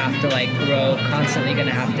going to have to like grow, constantly going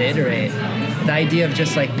to have to iterate. The idea of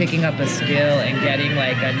just like picking up a skill and getting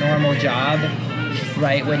like a normal job,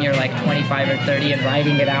 right, when you're like 25 or 30 and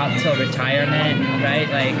riding it out until retirement, right,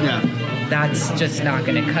 like that's just not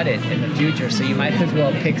going to cut it in the future. So you might as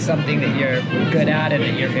well pick something that you're good at and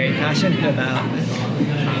that you're very passionate about.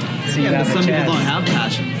 So you have but a some people chance. don't have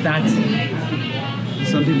passion. That's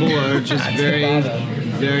Some people are just That's the very,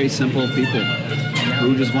 problem. very simple people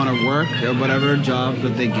who just want to work at whatever job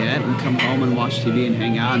that they get and come home and watch TV and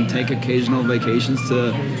hang out and take occasional vacations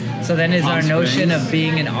to. So then is Palm our notion Springs. of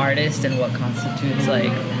being an artist and what constitutes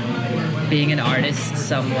like being an artist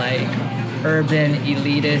some like urban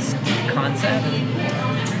elitist concept?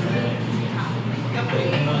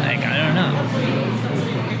 Like, I don't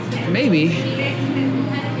know. Maybe.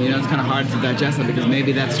 You know, it's kind of hard to digest that because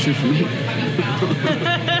maybe that's true for me.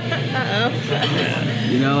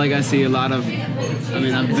 You know, like I see a lot of. I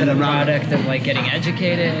mean, I've Is been it a around. product of like getting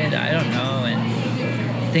educated? I don't know.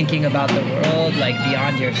 And thinking about the world like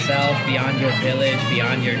beyond yourself, beyond your village,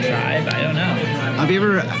 beyond your tribe. I don't know. Have you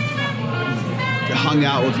ever hung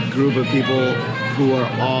out with a group of people who are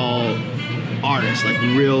all artists, like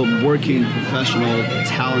real working, professional,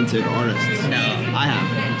 talented artists? No. I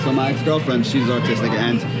have. So my ex-girlfriend, she's artistic,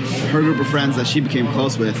 and her group of friends that she became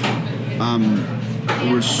close with,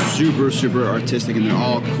 who are super, super artistic, and they're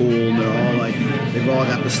all cool, and they're all like, they've all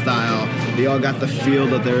got the style, they all got the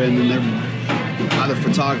field that they're in, and they're either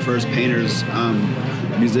photographers, painters,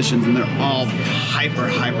 musicians, and they're all hyper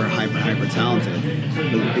talented.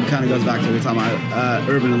 It kind of goes back to what we were talking about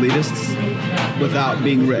urban elitists without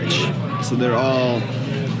being rich. So they're all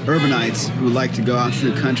urbanites who like to go out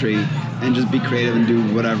into the country and just be creative and do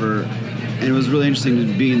whatever. And it was really interesting to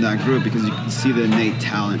be in that group because you can see the innate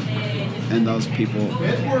talent in those people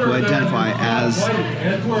who identify as,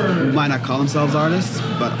 who might not call themselves artists,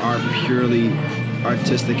 but are purely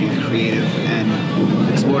artistic and creative and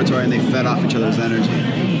exploratory, and they fed off each other's energy.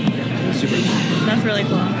 Super interesting. That's really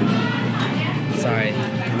cool. Sorry.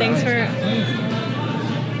 Thanks for.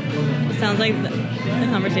 It sounds like the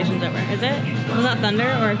conversation's over. Is it? Was that thunder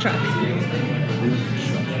or a truck?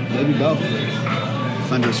 Maybe both.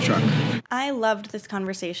 Thunderous truck. I loved this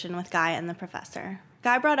conversation with Guy and the professor.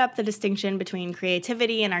 Guy brought up the distinction between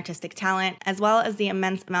creativity and artistic talent, as well as the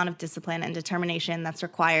immense amount of discipline and determination that's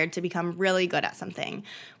required to become really good at something,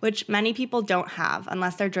 which many people don't have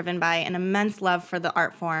unless they're driven by an immense love for the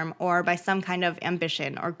art form or by some kind of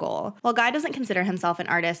ambition or goal. While Guy doesn't consider himself an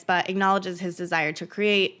artist but acknowledges his desire to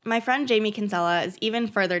create, my friend Jamie Kinsella is even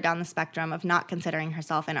further down the spectrum of not considering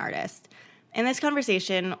herself an artist. In this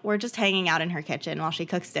conversation, we're just hanging out in her kitchen while she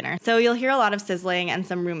cooks dinner, so you'll hear a lot of sizzling and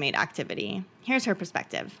some roommate activity. Here's her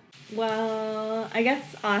perspective. Well, I guess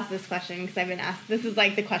I'll ask this question because I've been asked. This is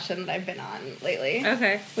like the question that I've been on lately.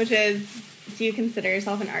 Okay. Which is, do you consider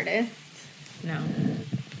yourself an artist? No.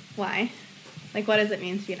 Why? Like, what does it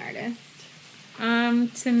mean to be an artist?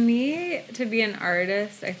 To me, to be an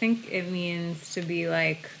artist, I think it means to be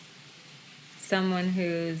like someone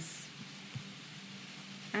who's,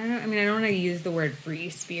 I don't want to use the word free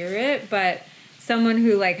spirit, but someone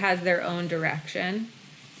who like has their own direction.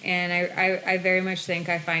 And I very much think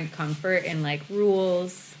I find comfort in like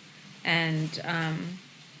rules and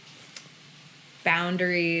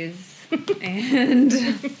boundaries and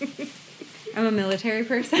I'm a military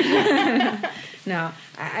person. No,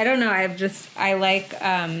 I don't know. I like,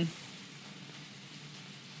 I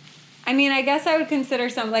guess I would consider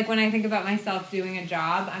like when I think about myself doing a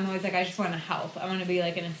job, I'm always like, I just want to help. I want to be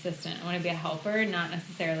like an assistant. I want to be a helper, not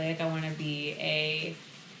necessarily like I want to be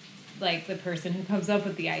like the person who comes up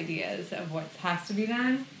with the ideas of what has to be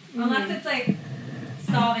done. Mm-hmm. Unless it's like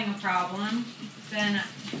solving a problem, then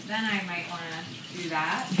I might want to do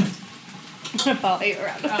that. I'm going to follow you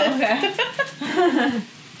around with this. Okay.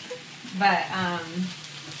 But,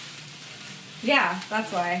 yeah,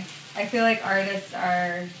 that's why. I feel like artists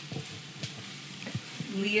are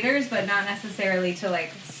leaders, but not necessarily to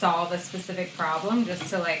like solve a specific problem, just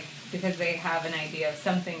to like, because they have an idea of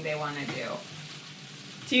something they want to do.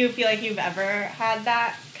 Do you feel like you've ever had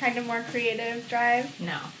that kind of more creative drive?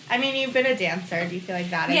 No. You've been a dancer. Do you feel like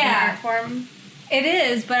that is an art form? It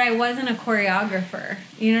is, but I wasn't a choreographer.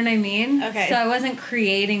 You know what I mean? Okay. So I wasn't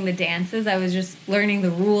creating the dances. I was just learning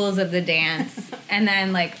the rules of the dance and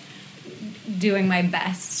then like doing my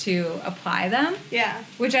best to apply them. Yeah.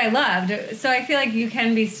 Which I loved. So I feel like you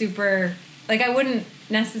can be super, like I wouldn't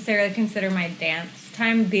necessarily consider my dance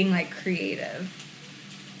time being like creative.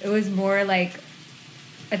 It was more like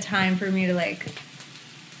a time for me to like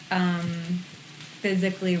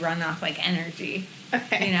physically run off like energy.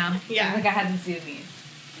 Okay. You know? Yeah. Like I had the zoomies.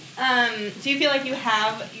 Do you feel like you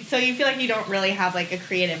feel like you don't really have like a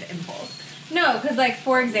creative impulse? No, because like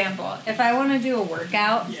for example, if I want to do a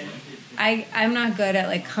workout, I'm not good at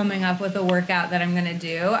like coming up with a workout that I'm gonna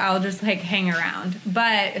do. I'll just like hang around.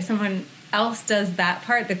 But if someone else does that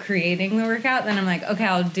part, the creating the workout, then I'm like, okay,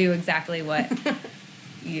 I'll do exactly what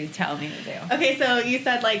you tell me to do. Okay, so you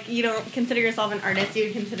said like you don't consider yourself an artist. You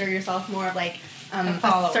would consider yourself more of like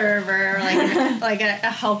a server, like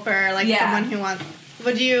a helper, like someone who wants.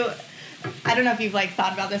 Would you? I don't know if you've like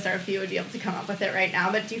thought about this or if you would be able to come up with it right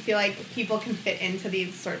now. But do you feel like people can fit into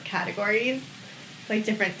these sort of categories, like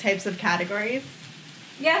different types of categories?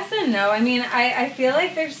 Yes and no. I feel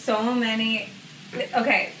like there's so many.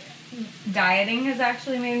 Okay. Dieting has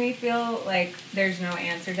actually made me feel like there's no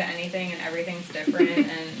answer to anything and everything's different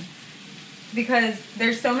and because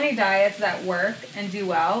there's so many diets that work and do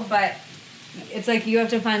well, but it's like you have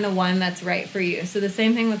to find the one that's right for you. So the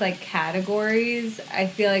same thing with like categories. I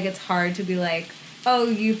feel like it's hard to be like, oh,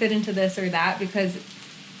 you fit into this or that because.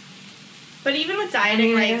 But even with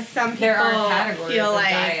dieting, like some people there are categories feel of like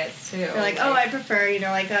diets too. They're like, oh, I prefer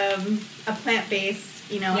like a plant-based,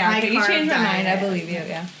 high carb you changed my diet. mind. I believe you.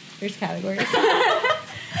 Yeah. There's categories.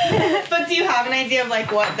 But do you have an idea of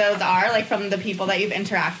like what those are, like from the people that you've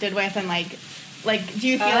interacted with, and like do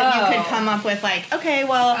you feel like you could come up with like, okay,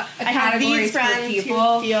 well, I have these friends who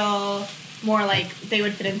feel more like they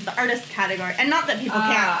would fit into the artist category. And not that people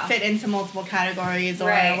can't fit into multiple categories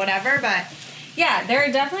or whatever, but... Yeah, there are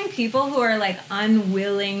definitely people who are, like,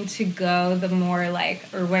 unwilling to go the more, like,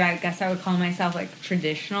 or what I guess I would call myself, like,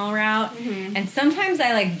 traditional route. Mm-hmm. And sometimes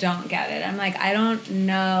I, like, don't get it. I'm like, I don't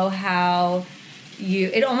know how you...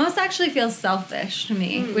 It almost actually feels selfish to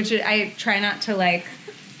me, which I try not to, like,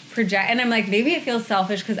 project. And I'm like, maybe it feels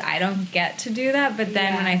selfish because I don't get to do that. But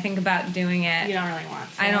then when I think about doing it... You don't really want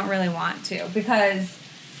to. I don't really want to because...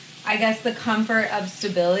 I guess the comfort of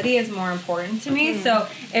stability is more important to me. Mm-hmm. So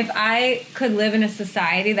if I could live in a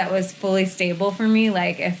society that was fully stable for me,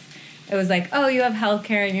 like if it was like, oh, you have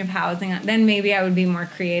healthcare and you have housing, then maybe I would be more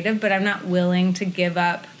creative, but I'm not willing to give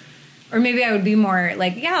up. Or maybe I would be more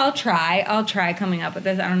like, yeah, I'll try coming up with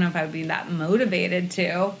this. I don't know if I would be that motivated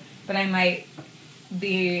to, but I might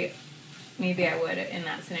be, maybe I would in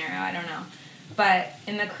that scenario. I don't know. But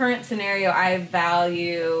in the current scenario, I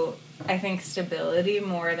value... I think stability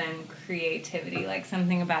more than creativity. Like,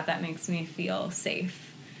 something about that makes me feel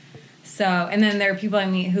safe. So, and then there are people I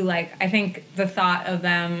meet who, like, I think the thought of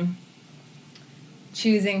them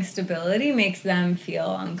choosing stability makes them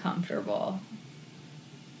feel uncomfortable.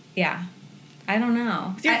 Yeah. I don't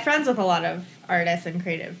know. You're friends with a lot of artists and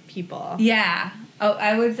creative people. Yeah. Oh,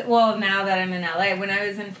 I was, well, now that I'm in LA. When I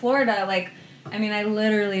was in Florida, like, I mean, I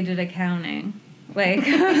literally did accounting. Like,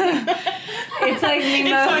 it's like the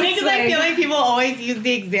most, funny because I feel like people always use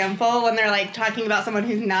the example when they're like talking about someone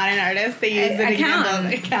who's not an artist. They use an example of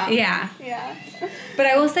an accountant. Yeah. Yeah. But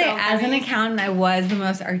I will say, so as an accountant, I was the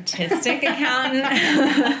most artistic accountant.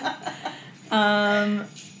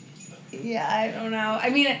 Yeah, I don't know. I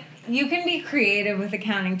mean, you can be creative with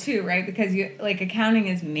accounting too, right? Because you like accounting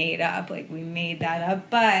is made up. Like, we made that up,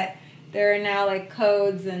 but there are now like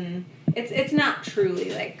codes and. It's not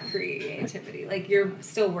truly, like, creativity. Like, you're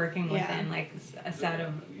still working within, like, a set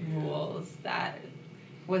of rules that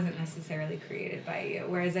wasn't necessarily created by you.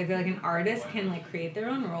 Whereas I feel like an artist can, like, create their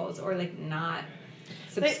own rules or, like, not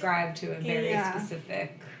subscribe to a very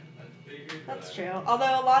specific... That's true.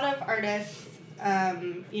 Although a lot of artists,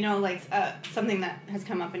 you know, like, something that has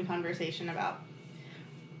come up in conversation about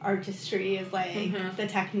artistry is, like, the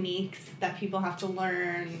techniques that people have to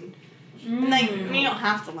learn... Like, I mean, you don't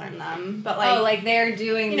have to learn them, but like... Oh, like they're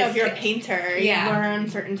doing... You know, if you're a painter, you learn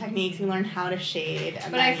certain techniques, you learn how to shade.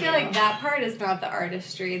 And but I feel like that part is not the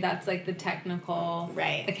artistry, that's like the technical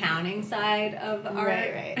accounting side of art.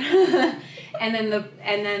 Right. and then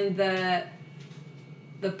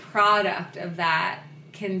the product of that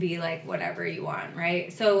can be like whatever you want,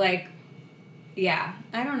 right? So like, yeah,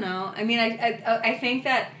 I don't know. I mean, I think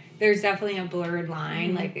that... There's definitely a blurred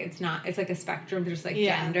line. Like, it's like a spectrum. There's, like,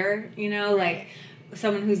 gender, you know? Like,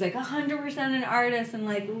 someone who's, like, 100% an artist and,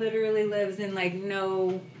 like, literally lives in, like,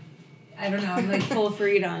 no, I don't know, like, full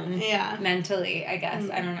freedom mentally, I guess.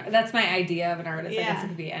 I don't know. That's my idea of an artist. I guess it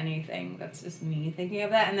could be anything. That's just me thinking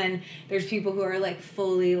of that. And then there's people who are, like,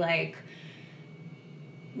 fully, like,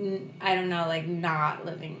 I don't know, like, not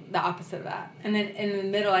living the opposite of that. And then in the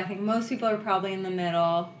middle, I think most people are probably in the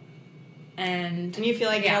middle. And you feel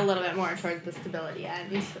like you're a little bit more towards the stability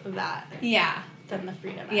end of that. Yeah. Than the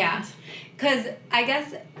freedom end. Yeah. Because I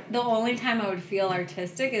guess the only time I would feel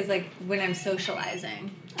artistic is, like, when I'm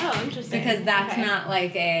socializing. Oh, interesting. Because that's not,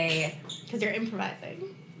 like, a... Because you're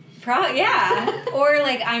improvising. Yeah. Or,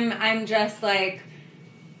 like, I'm just, like,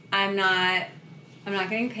 I'm not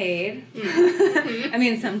getting paid. I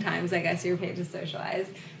mean, sometimes I guess you're paid to socialize.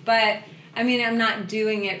 But... I mean, I'm not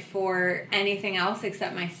doing it for anything else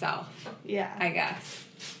except myself. Yeah. I guess.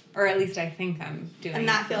 Or at least I think I'm doing it. And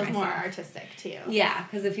that feels more artistic to you. Yeah,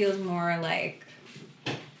 because it feels more like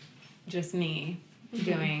just me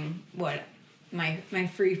doing what my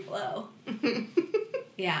free flow.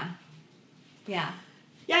 Yeah. Yeah.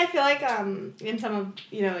 Yeah, I feel like in some of,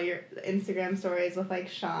 you know, your Instagram stories with, like,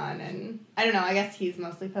 Sean and, I don't know, I guess he's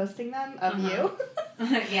mostly posting them of you.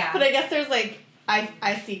 Yeah. But I guess there's, like,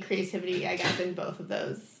 I see creativity, I guess, in both of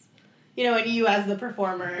those. You know, and you as the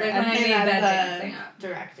performer and him as the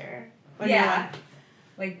director.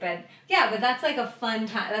 Like bed. Yeah, but that's like a fun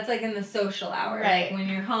time. That's like in the social hour. Right. Like when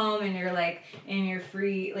you're home and you're like in your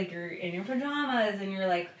free, like you're in your pajamas and you're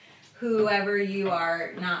like whoever you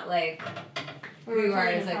are, not like who you are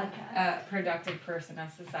as like a productive person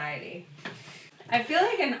of society. I feel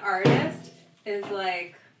like an artist is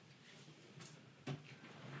like...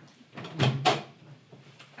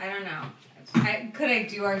 I don't know. Could I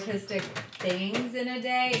do artistic things in a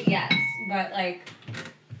day? Yes, but like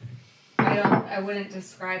I wouldn't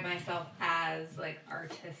describe myself as like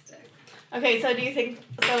artistic. Okay, so do you think,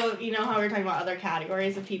 so you know how we were talking about other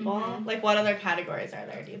categories of people? Like what other categories are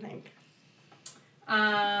there, do you think?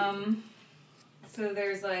 So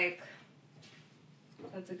there's like,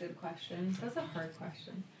 that's a good question. That's a hard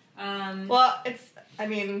question. Well,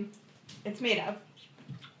 it's made up.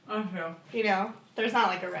 Okay. You know, there's not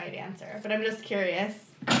like a right answer, but I'm just curious.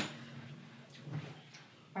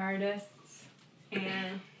 Artists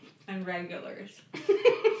and regulars.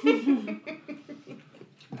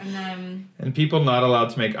 And then And people not allowed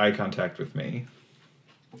to make eye contact with me.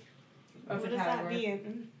 what's What the does that category?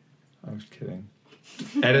 mean? I was kidding.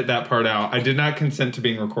 Edit that part out. I did not consent to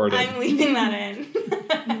being recorded. I'm leaving that in.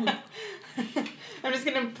 I'm just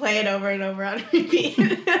gonna play it over and over on repeat.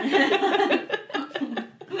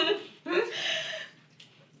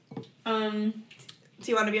 Do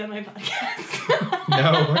you want to be on my podcast?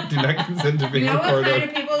 No, I do not consent to being You know what recorded. kind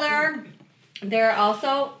of people there are? There are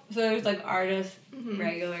also, so there's like artists,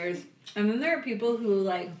 regulars, and then there are people who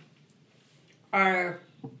like are,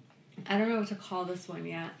 I don't know what to call this one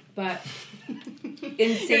yet, but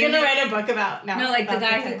insane. You're gonna write a book about No, like the about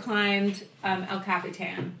guy this. who climbed El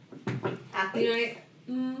Capitan. Athletes?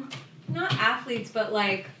 You know, not athletes, but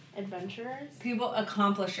like Adventurers? people,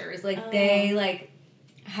 accomplishers. Like they like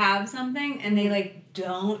have something and they like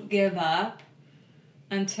don't give up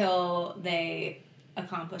until they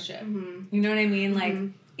accomplish it. Mm-hmm. You know what I mean? Like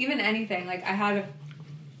even anything. Like I had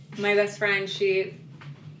my best friend. She,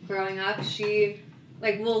 growing up, she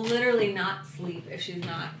like will literally not sleep if she's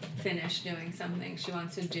not finished doing something she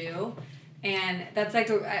wants to do. And that's like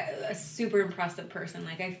a super impressive person.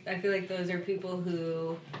 Like I feel like those are people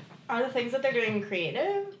who Are the things that they're doing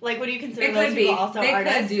creative? Like, would you consider It those could people be. also They could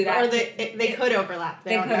artists? do that Or too. they could overlap.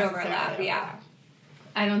 They don't could necessarily overlap, yeah.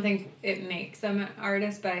 I don't think it makes them an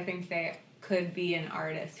artist, but I think they could be an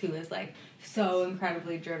artist who is like so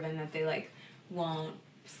incredibly driven that they like won't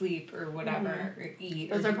sleep or whatever or eat.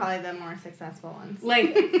 Those or are probably the more successful ones.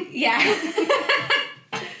 like yeah.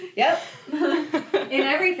 Yep. In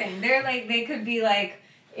everything. They're like they could be like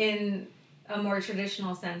in a more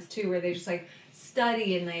traditional sense too, where they just like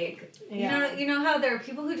study and like you know how there are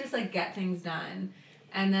people who just like get things done,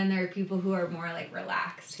 and then there are people who are more like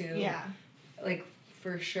relaxed who like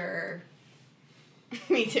for sure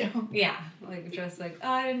Me too. yeah like just like oh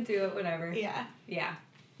I didn't do it whatever Yeah.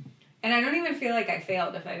 And I don't even feel like I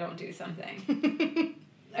failed if I don't do something.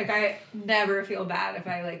 Like I never feel bad if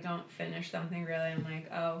I like don't finish something really. I'm like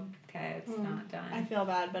oh okay it's not done. I feel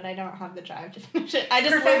bad, but I don't have the drive to finish it. I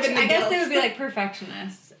just live in the I guess guilt. they would be like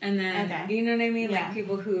perfectionists, and then Okay. you know what I mean, Yeah. like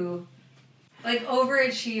people who, like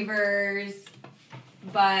overachievers,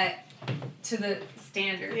 but to the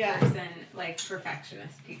standard person, like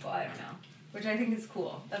perfectionist people. I don't know, which I think is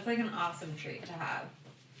cool. That's like an awesome trait to have.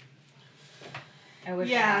 I wish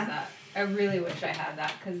I had that. I really wish I had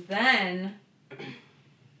that, because then,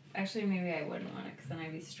 actually maybe I wouldn't want it, because then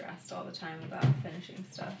I'd be stressed all the time about finishing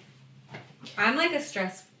stuff. I'm like a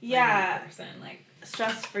stress-free person, like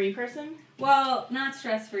stress-free person? well, not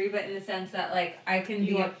stress-free, but in the sense that like I can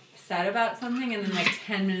be upset about something and then like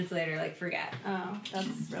 10 minutes later like forget. Oh, that's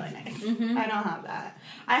really nice. Mhm. I don't have that.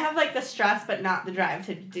 I have like the stress, but not the drive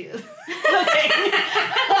to do.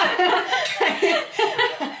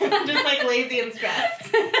 I'm just like lazy and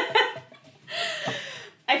stressed.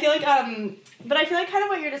 I feel like but I feel like kind of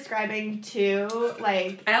what you're describing too,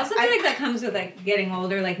 like I also feel like that comes with like getting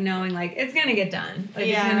older, like knowing like it's gonna get done, like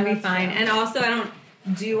Yeah, it's gonna be that's fine, true. and also I don't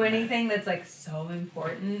do anything that's like so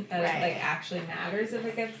important that Right. it like actually matters if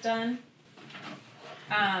it gets done.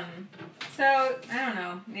 So I don't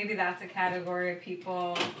know, maybe that's a category of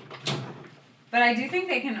people, but I do think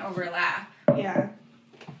they can overlap. yeah.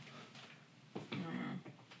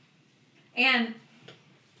 And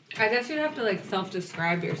I guess you'd have to like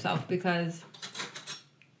self-describe yourself, because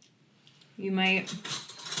you might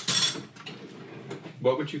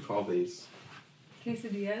What would you call these?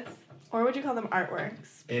 quesadillas. Or would you call them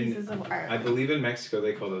artworks? In- Pieces of art. I believe in Mexico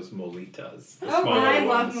they call those molitas. The Oh, smaller I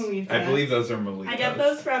love ones. molitas. I believe those are molitas. I get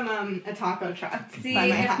those from a taco truck. See, by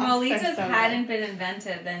my if house. They're molitas so hadn't been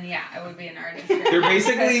invented, then yeah, I would be an artist. They're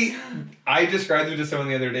basically, I described them to someone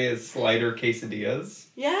the other day as slider quesadillas.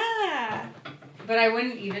 good. Yeah. But I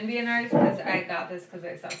wouldn't even be an artist because I got this because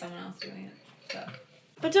I saw someone else doing it. So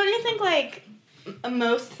But don't you think like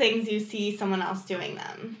most things you see someone else doing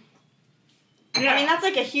them? yeah. I mean that's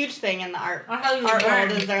like a huge thing in the art How you art learn.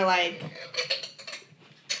 world is they're like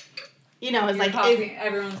is You're like copying,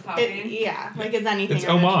 everyone's is, copying. like is anything It's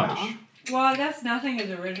original? homage. Well, I guess nothing is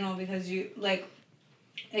original because you like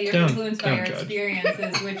you're Don't- influenced by don't your judge.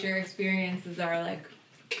 experiences, which your experiences are like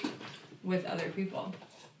with other people.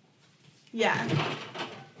 Yeah.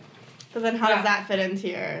 But then how Yeah. does that fit into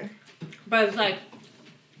your But it's like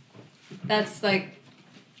that's like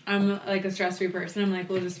I'm like a stress-free person. I'm like,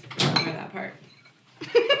 we'll just ignore that part.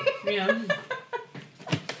 You know?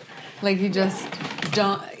 Like, you just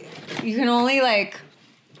don't... You can only, like...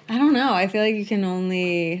 I don't know. I feel like you can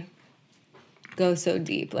only go so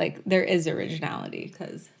deep. Like, there is originality,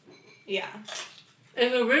 because... Yeah.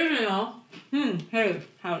 It's original. Hey,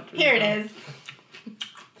 how it's Here it is.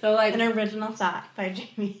 So, like... An original thought by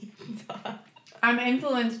Jamie. I'm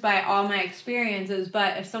influenced by all my experiences,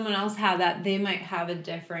 but if someone else had that, they might have a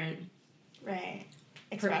different... Right.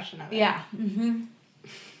 Expression of it. Yeah. Mm-hmm.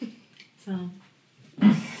 So...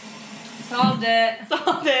 Solved it.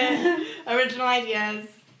 Solved it. Original ideas.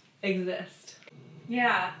 Exist.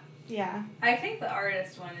 Yeah. Yeah. I think the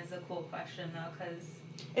artist one is a cool question, though, because...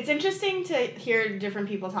 It's interesting to hear different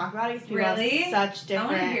people talk about it, because people Really? have such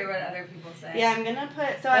different... I want to hear what other people say. Yeah, I'm going to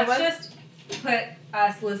put... So Let's just put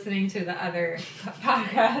us listening to the other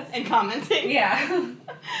podcasts. And commenting. Yeah.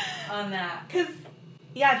 On that. Because,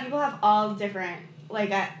 yeah, people have all different...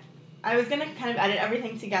 Like, I was going to kind of edit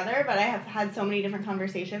everything together, but I have had so many different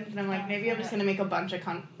conversations, and I'm like, maybe I'm just going to make a bunch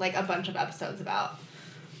of episodes about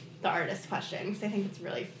the artist question, because I think it's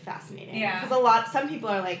really fascinating. Yeah. Because some people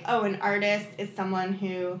are like, oh, an artist is someone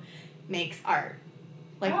who makes art,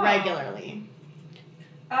 like, regularly.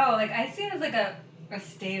 Oh, like, I see it as, like, a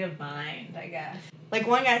state of mind, I guess. Like,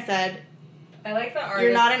 one guy said, I like the artist.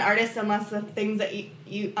 you're not an artist unless the things that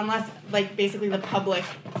unless, like, basically the public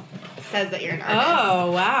says that you're an artist.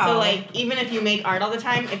 Oh, wow. So, like, even if you make art all the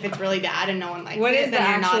time, if it's really bad and no one likes What it, is the then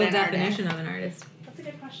you're not actual an definition artist. of an artist? That's a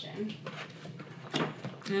good question.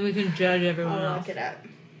 And then we can judge everyone I'll else. look it up.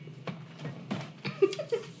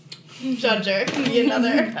 Judger can be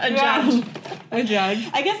another a judge. A judge.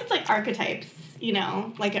 I guess it's like archetypes, you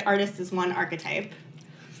know, like an artist is one archetype.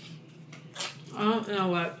 I don't know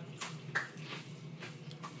what.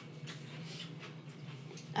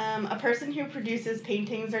 A person who produces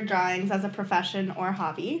paintings or drawings as a profession or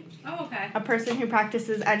hobby. Oh, okay. A person who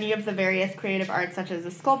practices any of the various creative arts, such as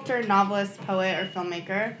a sculptor, novelist, poet, or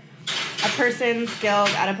filmmaker. A person skilled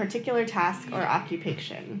at a particular task or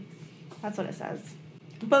occupation. That's what it says.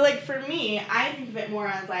 But, like, for me, I think of it more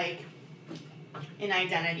as, like, an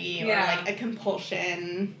identity or, like, a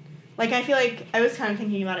compulsion. Like, I feel like I was kind of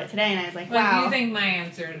thinking about it today, and I was like, wow. You think my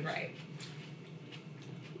answer is right?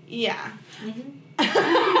 Yeah. Mm-hmm.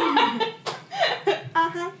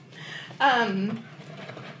 Uh-huh.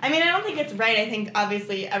 I mean, I don't think it's right. I think,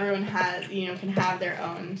 obviously, everyone has, can have their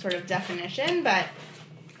own sort of definition, but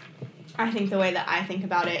I think the way that I think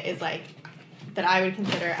about it is, like, that I would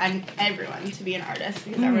consider everyone to be an artist,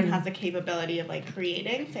 because everyone has the capability of, like,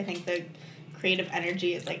 creating. So I think the creative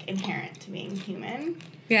energy is, like, inherent to being human.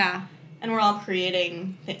 Yeah. And we're all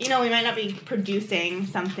creating, we might not be producing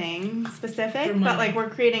something specific, but, like,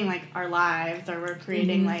 we're creating, like, our lives, or we're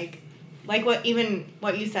creating, like what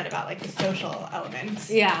you said about, like, the social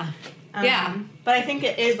elements. Yeah. Yeah. But I think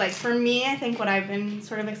it is, like, for me, I think what I've been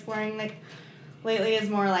sort of exploring, like, lately is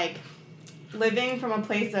more, like, living from a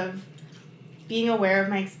place of being aware of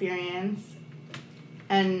my experience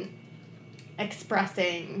and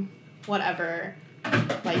expressing whatever,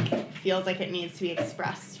 like, feels like it needs to be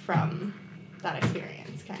expressed from that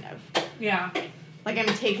experience, kind of. Yeah. Like, I'm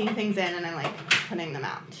taking things in and I'm, like, putting them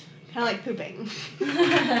out. Kind of like pooping.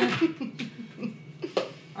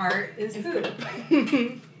 Art is poop.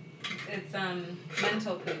 Poop. It's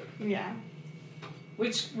mental poop. Yeah.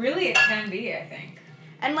 Which really it can be, I think.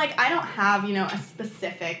 And, like, I don't have, a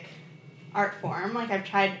specific art form. Like, I've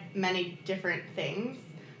tried many different things.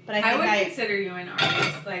 But I think I would consider you an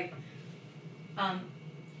artist, like,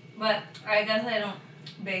 but I guess I don't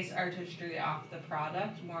base artistry off the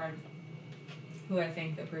product, more who I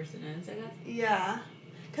think the person is, I guess. Yeah.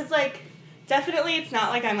 Because, like, definitely it's not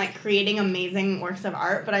like I'm, like, creating amazing works of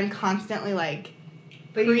art, but I'm constantly, like,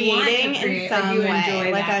 creating in some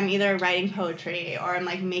way. Like, I'm either writing poetry or I'm,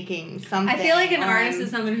 like, making something. I feel like an artist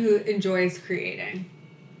is someone who enjoys creating.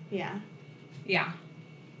 Yeah. Yeah.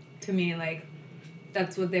 To me, like,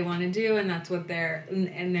 that's what they want to do, and that's what they're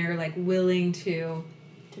like willing to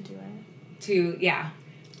do it. Yeah.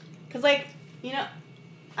 Because, like,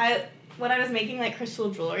 when I was making, like,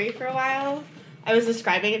 crystal jewelry for a while, I was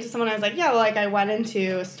describing it to someone. I was like, yeah, well, like, I went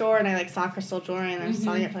into a store and I, like, saw crystal jewelry and they're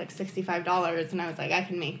selling it for, like, $65, and I was like, I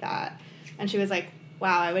can make that. And she was like,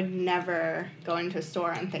 wow, I would never go into a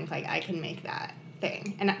store and think, like, I can make that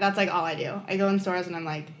thing. And that's, like, all I do. I go in stores and I'm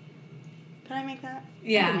like, can I make that?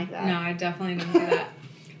 Yeah. I can make that. No, I definitely don't do that.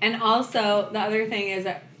 And also, the other thing is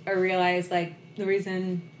that I realized, like, the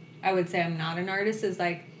reason I would say I'm not an artist is,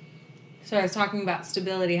 like, so I was talking about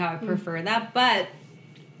stability, how I prefer that, but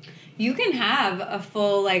you can have a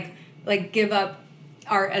full, like give up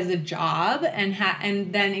art as a job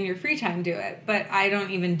and then in your free time do it. But I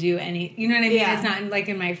don't even do any, you know what I mean? Yeah. It's not like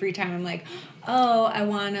in my free time I'm like, oh, I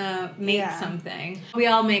want to make something. We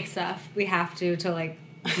all make stuff. We have to like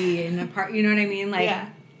be in a part, you know what I mean? Like,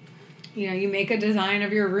 you know, you make a design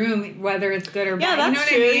of your room, whether it's good or bad. that's You know what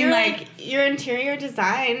true. I mean? You're like your interior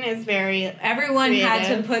design is very everyone had to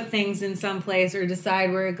creative. put things in some place or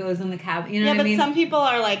decide where it goes in the cabinet. You know yeah, what but I mean? some people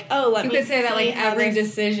are like, oh, let You me could say that see like how every this-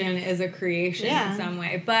 decision is a creation Yeah. in some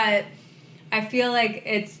way, but I feel like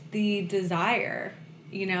it's the desire,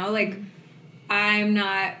 you know, like I'm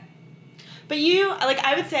not. But you, like,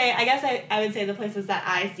 I would say, I guess I would say the places that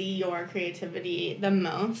I see your creativity the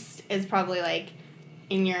most is probably like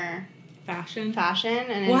in your Fashion. fashion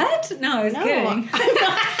and What? No, I was No. kidding.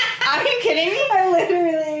 Are you kidding me? I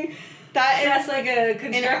literally. That That's is like a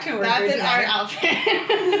construction worker. That's an today. art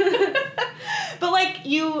outfit. But like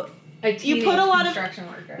you You put a lot of- construction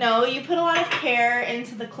worker. no, you put a lot of care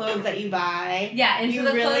into the clothes that you buy. Yeah, into You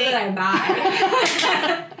the really- clothes that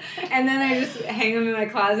I buy. And then I just hang them in my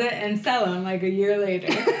closet and sell them like a year later.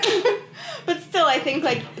 But still, I think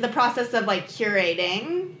like the process of like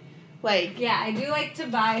curating, like Yeah, I do like to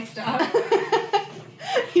buy stuff.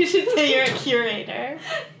 you should say you're a curator.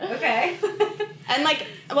 Okay. And like,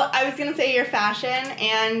 well, I was gonna say your fashion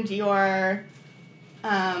and your,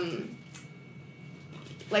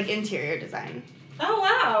 like interior design. Oh,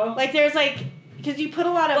 wow. Like there's like, because you put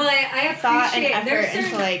a lot of Well, I thought and appreciate there's effort into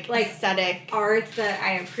certain, like aesthetic. arts that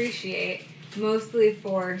I appreciate mostly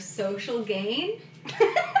for social gain.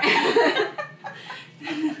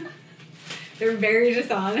 They're very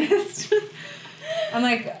dishonest. I'm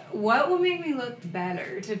like, what will make me look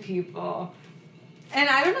better to people? And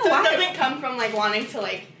I don't know So why. it doesn't come from like wanting to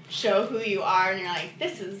like show who you are and you're like,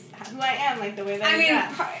 this is who I am, like the way that I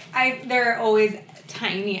mean, dress. there are always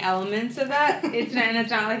tiny elements of that. It's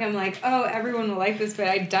not like I'm like, oh, everyone will like this, but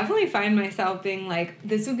I definitely find myself being like,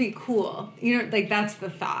 this would be cool. You know, like that's the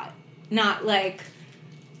thought. Not like,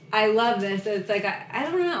 I love this. It's like, I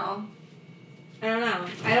don't know. I don't know.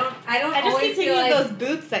 I don't I just always keep feel thinking like, of those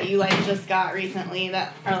boots that you like just got recently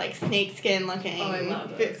that are like snakeskin looking. Oh, I love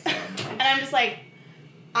those boots. so much. And I'm just like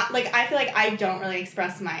I feel like I don't really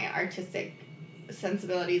express my artistic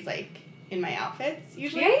sensibilities like in my outfits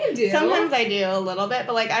usually. Yeah, you do. Sometimes I do a little bit,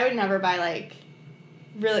 but like I would never buy like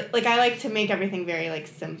really like I like to make everything very like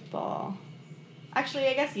simple. Actually,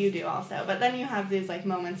 I guess you do also, but then you have these like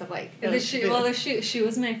moments of like the those shoe. Well, the boots. shoe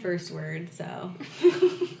was my first word, so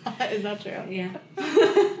Is that true? yeah.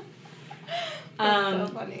 That's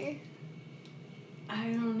so funny. I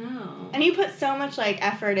don't know. And you put so much like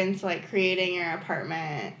effort into like creating your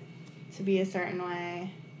apartment to be a certain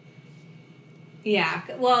way. Yeah.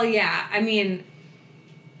 Well, yeah. I mean,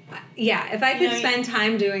 yeah. If I could know, spend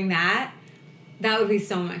time doing that, that would be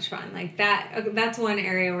so much fun. Like that's one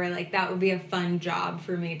area where like that would be a fun job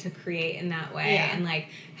for me to create in that way Yeah. and like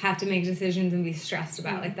have to make decisions and be stressed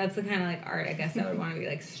about. Like that's the kind of like art I guess I would want to be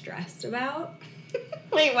like stressed about.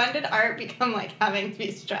 Wait, when did art become like having to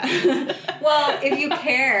be stressed? Well, if you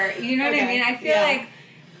care, you know what I Okay, mean? I feel yeah. like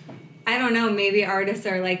I don't know, maybe artists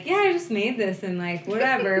are like, yeah, I just made this and like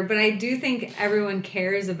whatever, but I do think everyone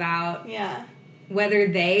cares about Yeah. whether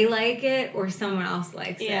they like it or someone else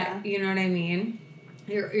likes Yeah. it. You know what I mean?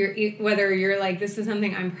 Whether you're like, this is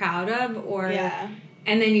something I'm proud of, or Yeah.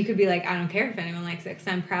 and then you could be like, I don't care if anyone likes it because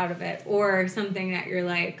I'm proud of it, or something that you're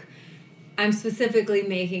like, I'm specifically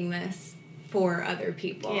making this for other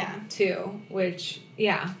people Yeah. too, which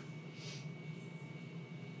yeah,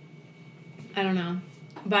 I don't know,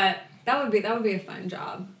 but that would be a fun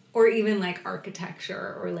job, or even like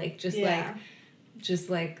architecture, or like just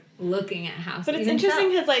like looking at houses. But it's Even interesting so-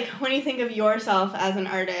 because like when you think of yourself as an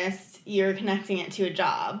artist, you're connecting it to a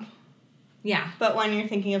job. Yeah. But when you're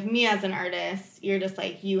thinking of me as an artist, you're just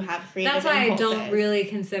like you have creative That's why impulses. I don't really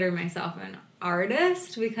consider myself an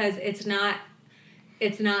artist, because it's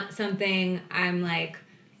not something I'm like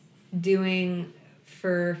doing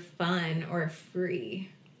for fun or free.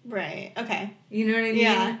 Right. Okay. You know what I mean?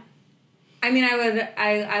 Yeah. I mean,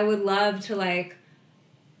 I would love to like.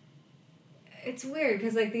 It's weird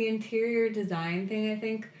because like the interior design thing, I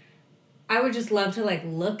think I would just love to like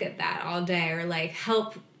look at that all day, or like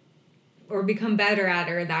help or become better at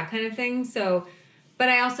it, or that kind of thing. So, but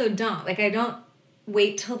I also don't. Like, I don't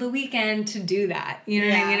wait till the weekend to do that. You know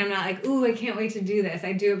what I Yeah. mean? I'm not like, ooh, I can't wait to do this.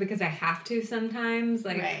 I do it because I have to sometimes.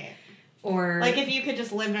 Like, Right. or Like if you could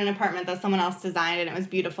just live in an apartment that someone else designed and it was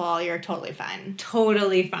beautiful, you're totally fine.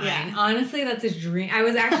 totally fine. Yeah. Honestly, that's a dream. I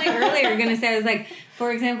was actually earlier going to say, I was like,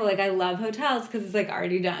 for example, like I love hotels because it's like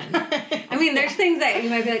already done. I mean, there's things that you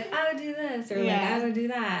might be like, I would do this, or like Yeah. I would do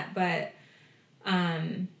that, but,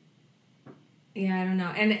 Yeah, I don't know.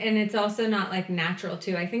 And it's also not like natural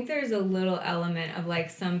too. I think there's a little element of like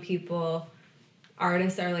some people,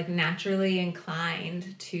 artists are like naturally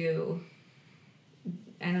inclined to,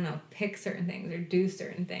 I don't know, pick certain things or do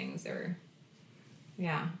certain things or,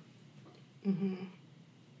 yeah. Mm-hmm.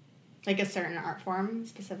 Like a certain art form,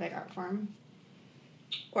 specific art form?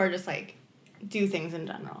 Or just like do things in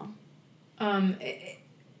general?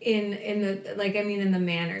 In the like, I mean, in the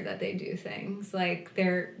manner that they do things, like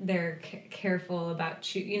they're careful about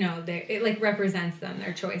it like represents them,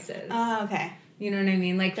 their choices. Oh, okay. You know what I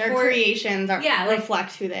mean? Like their creations reflect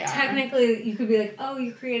like, who they are. Technically, you could be like, oh,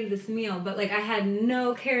 you created this meal, but like I had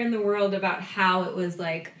no care in the world about how it was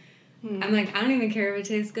like. I'm like, I don't even care if it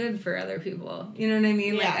tastes good for other people. You know what I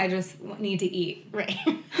mean? Yeah. Like I just need to eat. Right.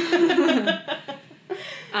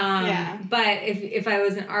 But if I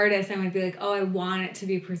was an artist, I might be like, oh, I want it to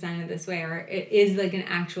be presented this way, or it is like an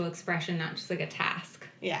actual expression, not just like a task.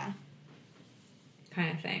 Yeah.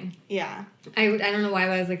 Kind of thing. Yeah. I don't know why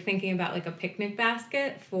I was like thinking about like a picnic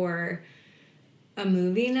basket for a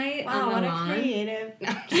movie night on the lawn. What a creative.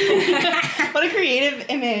 No. What a creative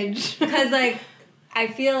image. Because like I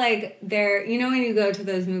feel like when you go to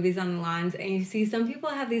those movies on the lawns and you see some people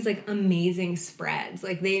have these like amazing spreads,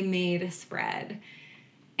 like they made a spread.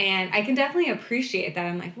 And I can definitely appreciate that.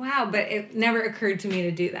 I'm like, wow, but it never occurred to me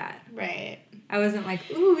to do that. Right. I wasn't like,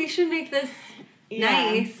 ooh, we should make this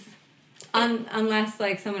nice. Unless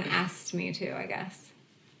like someone asked me to, I guess.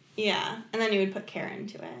 Yeah. And then you would put care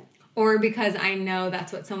into it. Or because I know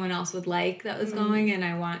that's what someone else would like that was going and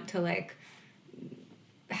I want to like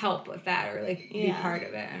help with that or like be part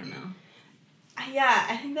of it. I don't know. Yeah,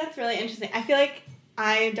 I think that's really interesting. I feel like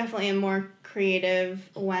I definitely am more creative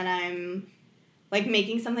when I'm like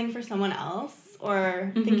making something for someone else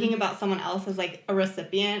or thinking about someone else as like a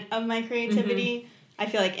recipient of my creativity. I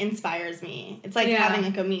feel like inspires me. It's like having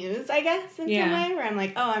like a muse, I guess, in some way, where I'm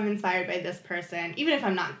like, oh, I'm inspired by this person. Even if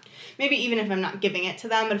I'm not giving it to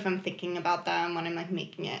them, but if I'm thinking about them when I'm like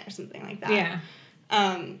making it or something like that. Yeah.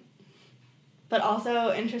 But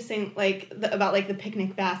also interesting, like, about, like, the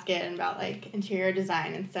picnic basket and about, like, interior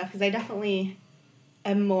design and stuff, because I definitely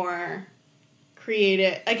am more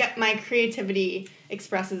creative. Like, my creativity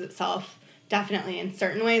expresses itself definitely in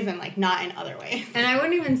certain ways and, like, not in other ways. And I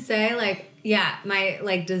wouldn't even say, like, my,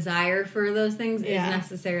 like, desire for those things is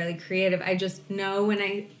necessarily creative. I just know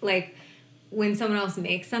when someone else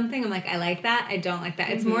makes something, I'm like, I like that, I don't like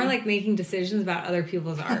that. It's more like making decisions about other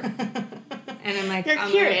people's art. And I'm like, you're a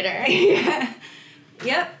curator. Like, yeah.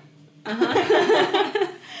 Yep.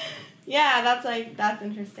 Yeah, that's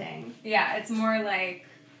interesting. Yeah, it's more like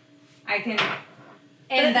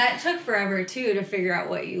and that took forever too to figure out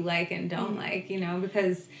what you like and don't like,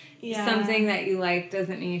 because something that you like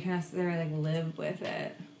doesn't mean you can necessarily like live with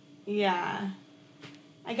it. Yeah.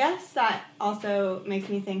 I guess that also makes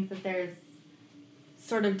me think that there's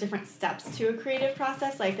sort of different steps to a creative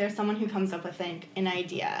process. Like there's someone who comes up with an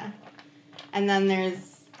idea. And then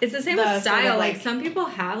it's the same with style. Sort of like some people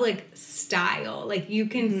have like style. Like you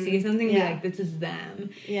can see something and be like, this is them.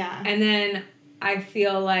 Yeah. And then I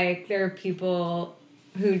feel like there are people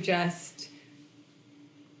who just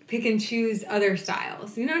pick and choose other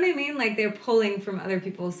styles. You know what I mean? Like they're pulling from other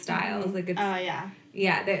people's styles. Like it's yeah.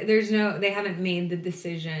 They haven't made the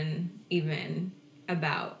decision even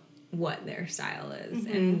about what their style is.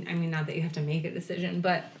 And I mean, not that you have to make a decision,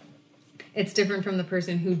 but it's different from the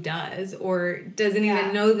person who does or doesn't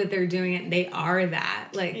even know that they're doing it. They are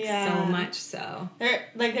that, so much so.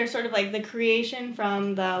 They're sort of like the creation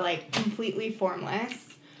from the like completely formless,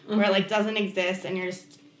 where it like doesn't exist and you're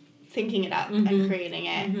just thinking it up and creating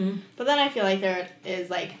it. But then I feel like there is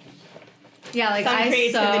like like some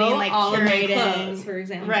creativity in like all curating, of my clothes, for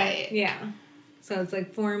example. Right. Yeah. So it's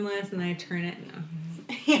like formless and then I turn it.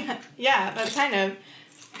 Yeah, but kind of.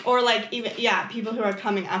 Or, like, even, people who are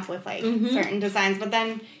coming up with, like, certain designs. But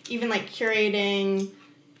then even, like, curating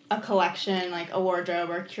a collection, like, a wardrobe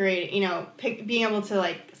or curating, being able to,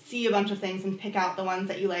 like, see a bunch of things and pick out the ones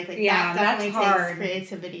that you like. Like, that definitely takes hard.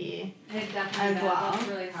 Creativity It definitely as well. That's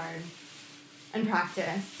really hard. And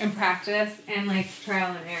practice. And, like,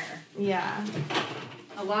 trial and error. Yeah.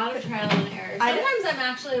 A lot of trial and error. Sometimes I'm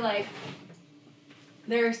actually, like,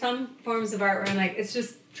 there are some forms of art where I'm like, it's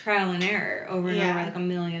just trial and error over and over like a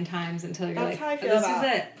million times until you're That's like, how I feel this is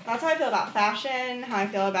it. That's how I feel about fashion, how I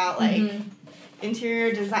feel about like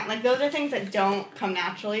interior design. Like those are things that don't come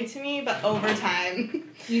naturally to me, but over time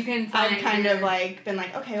you can find I've kind of like been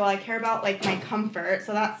like, okay, well I care about like my comfort,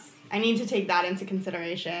 so I need to take that into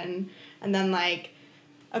consideration. And then like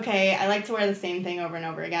okay, I like to wear the same thing over and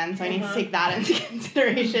over again, so I need to take that into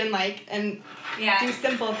consideration, and do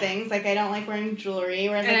simple things. Like, I don't like wearing jewelry.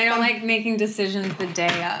 Whereas and I don't like making decisions the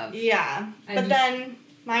day of. Yeah. But then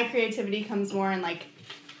my creativity comes more in, like,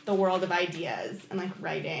 the world of ideas and, like,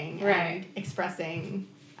 writing and expressing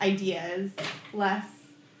ideas, less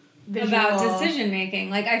visual. About decision making.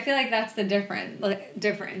 Like, I feel like that's the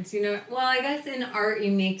difference, you know? Well, I guess in art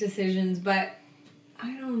you make decisions, but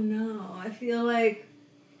I don't know. I feel like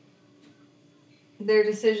they're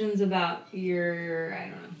decisions about your,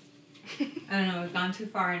 I don't know, we've gone too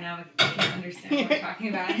far and now I can't understand what we're talking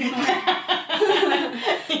about anymore.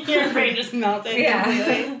 Your brain just melted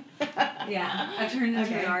completely. Yeah, I turned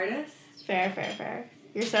into an artist. Fair.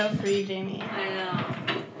 You're so free, Jamie. I know.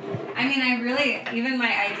 I mean, even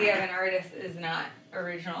my idea of an artist is not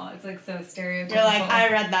original. It's like so stereotypical. You're like,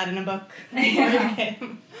 I read that in a book. Yeah.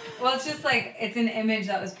 Well, it's just like, it's an image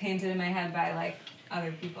that was painted in my head by like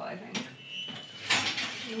other people, I think.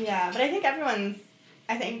 Yeah, but I think everyone's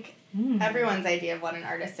idea of what an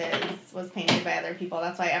artist is was painted by other people.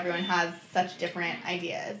 That's why everyone has such different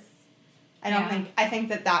ideas. I think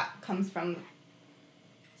that comes from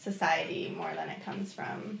society more than it comes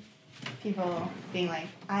from people being like,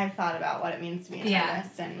 I've thought about what it means to be an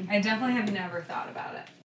artist. And I definitely have never thought about it.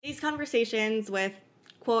 These conversations with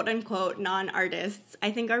quote-unquote non-artists,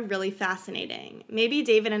 I think, are really fascinating. Maybe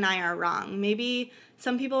David and I are wrong. Maybe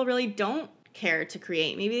some people really don't care to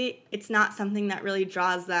create. Maybe it's not something that really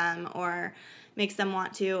draws them or makes them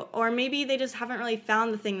want to, or maybe they just haven't really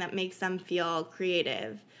found the thing that makes them feel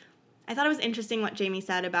creative. I thought it was interesting what Jamie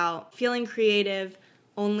said about feeling creative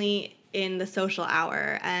only in the social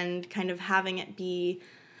hour and kind of having it be,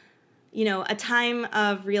 you know, a time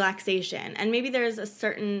of relaxation. And maybe there's a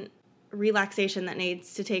certain relaxation that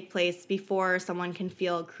needs to take place before someone can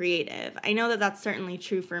feel creative. I know that that's certainly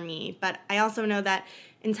true for me, but I also know that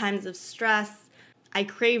in times of stress, I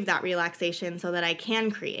crave that relaxation so that I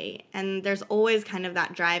can create. And there's always kind of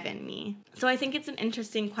that drive in me. So I think it's an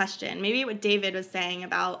interesting question. Maybe what David was saying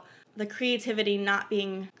about the creativity not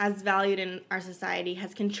being as valued in our society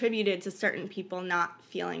has contributed to certain people not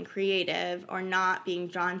feeling creative or not being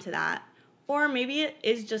drawn to that. Or maybe it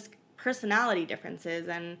is just personality differences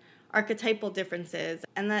and archetypal differences,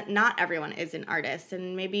 and that not everyone is an artist,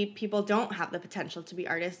 and maybe people don't have the potential to be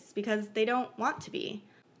artists because they don't want to be.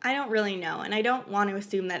 I don't really know, and I don't want to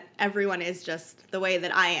assume that everyone is just the way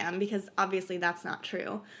that I am, because obviously that's not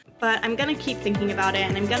true. But I'm going to keep thinking about it,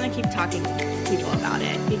 and I'm going to keep talking to people about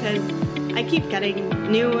it, because I keep getting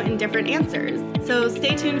new and different answers. So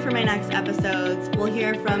stay tuned for my next episodes. We'll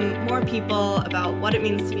hear from more people about what it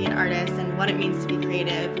means to be an artist and what it means to be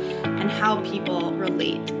creative and how people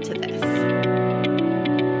relate to this.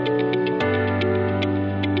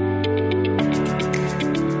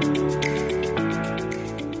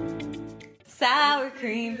 Sour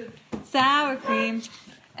cream.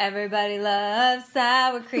 Everybody loves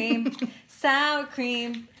sour cream. Sour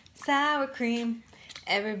cream.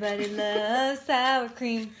 Everybody loves sour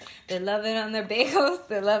cream. They love it on their bagels.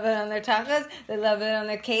 They love it on their tacos. They love it on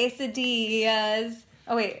their quesadillas.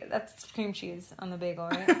 Oh, wait, that's cream cheese on the bagel,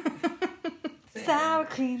 right? Sour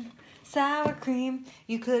cream.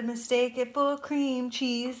 You could mistake it for cream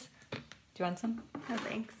cheese. Do you want some? No,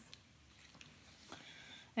 thanks.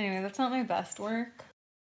 Anyway, that's not my best work.